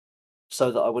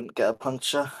 so that I wouldn't get a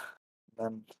puncture.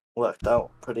 Then worked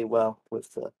out pretty well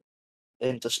with the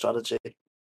inter strategy.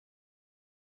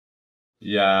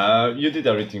 yeah, you did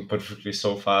everything perfectly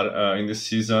so far in this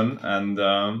season, and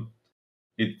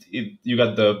you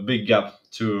got the big gap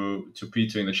to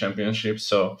P2 in the championship.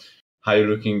 So how are you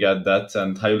looking at that,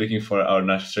 and how are you looking for our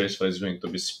next race, what is going to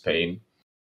be Spain?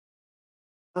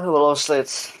 Well, obviously,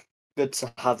 it's good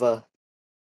to have a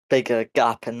bigger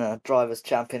gap in the Drivers'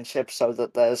 Championship so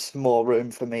that there's more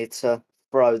room for me to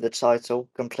throw the title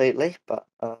completely. But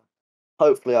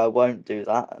hopefully I won't do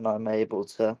that, and I'm able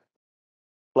to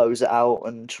close it out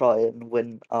and try and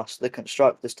win us the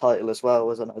Constructors' title as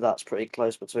well, as I know that's pretty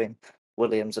close between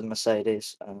Williams and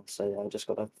Mercedes. So yeah, I just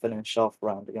got to finish off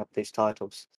rounding up these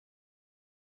titles.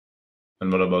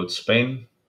 And what about Spain?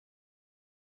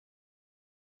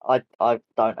 I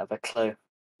don't have a clue.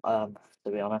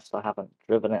 To be honest, I haven't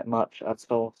driven it much at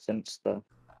all since the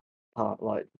part,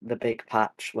 like the big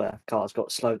patch where cars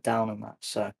got slowed down and that.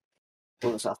 So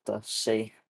we'll just have to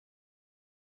see.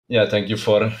 Yeah, thank you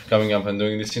for coming up and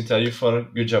doing this interview. For a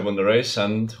good job on the race,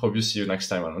 and hope you see you next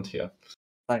time around here.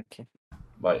 Thank you.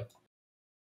 Bye.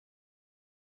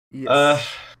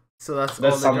 Yes. So that's all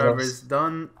the sums up- drivers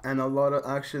done, and a lot of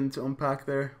action to unpack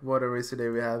there. What a race today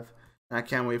we have. I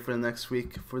can't wait for the next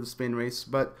week for the Spain race.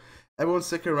 But everyone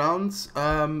stick around.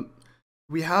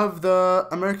 We have the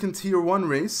American Tier 1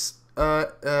 race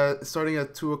starting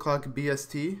at 2 o'clock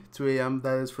BST, 2 a.m.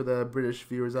 That is for the British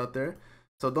viewers out there.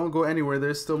 So don't go anywhere.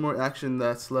 There's still more action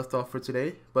that's left off for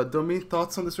today. But Domi,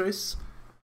 thoughts on this race?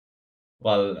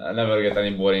 Well, I never get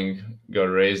any boring girl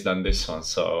race than this one,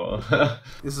 so...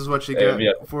 This is what you Yeah, get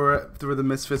yeah. through the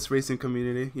Misfits racing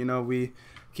community. You know, we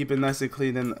keep it nice and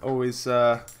clean and always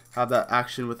have that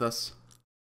action with us.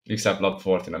 Except lap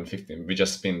 14 and 15. We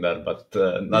just spin there, but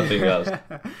nothing else.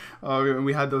 Oh,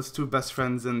 we had those two best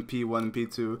friends in P1 and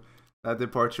P2. That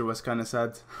departure was kind of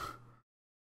sad.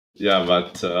 Yeah,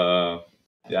 but...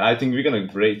 yeah, I think we're gonna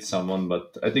grade someone,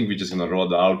 but I think we're just gonna roll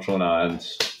the outro now and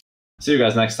see you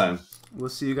guys next time. We'll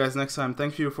see you guys next time.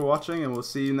 Thank you for watching, and we'll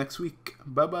see you next week.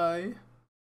 Bye-bye.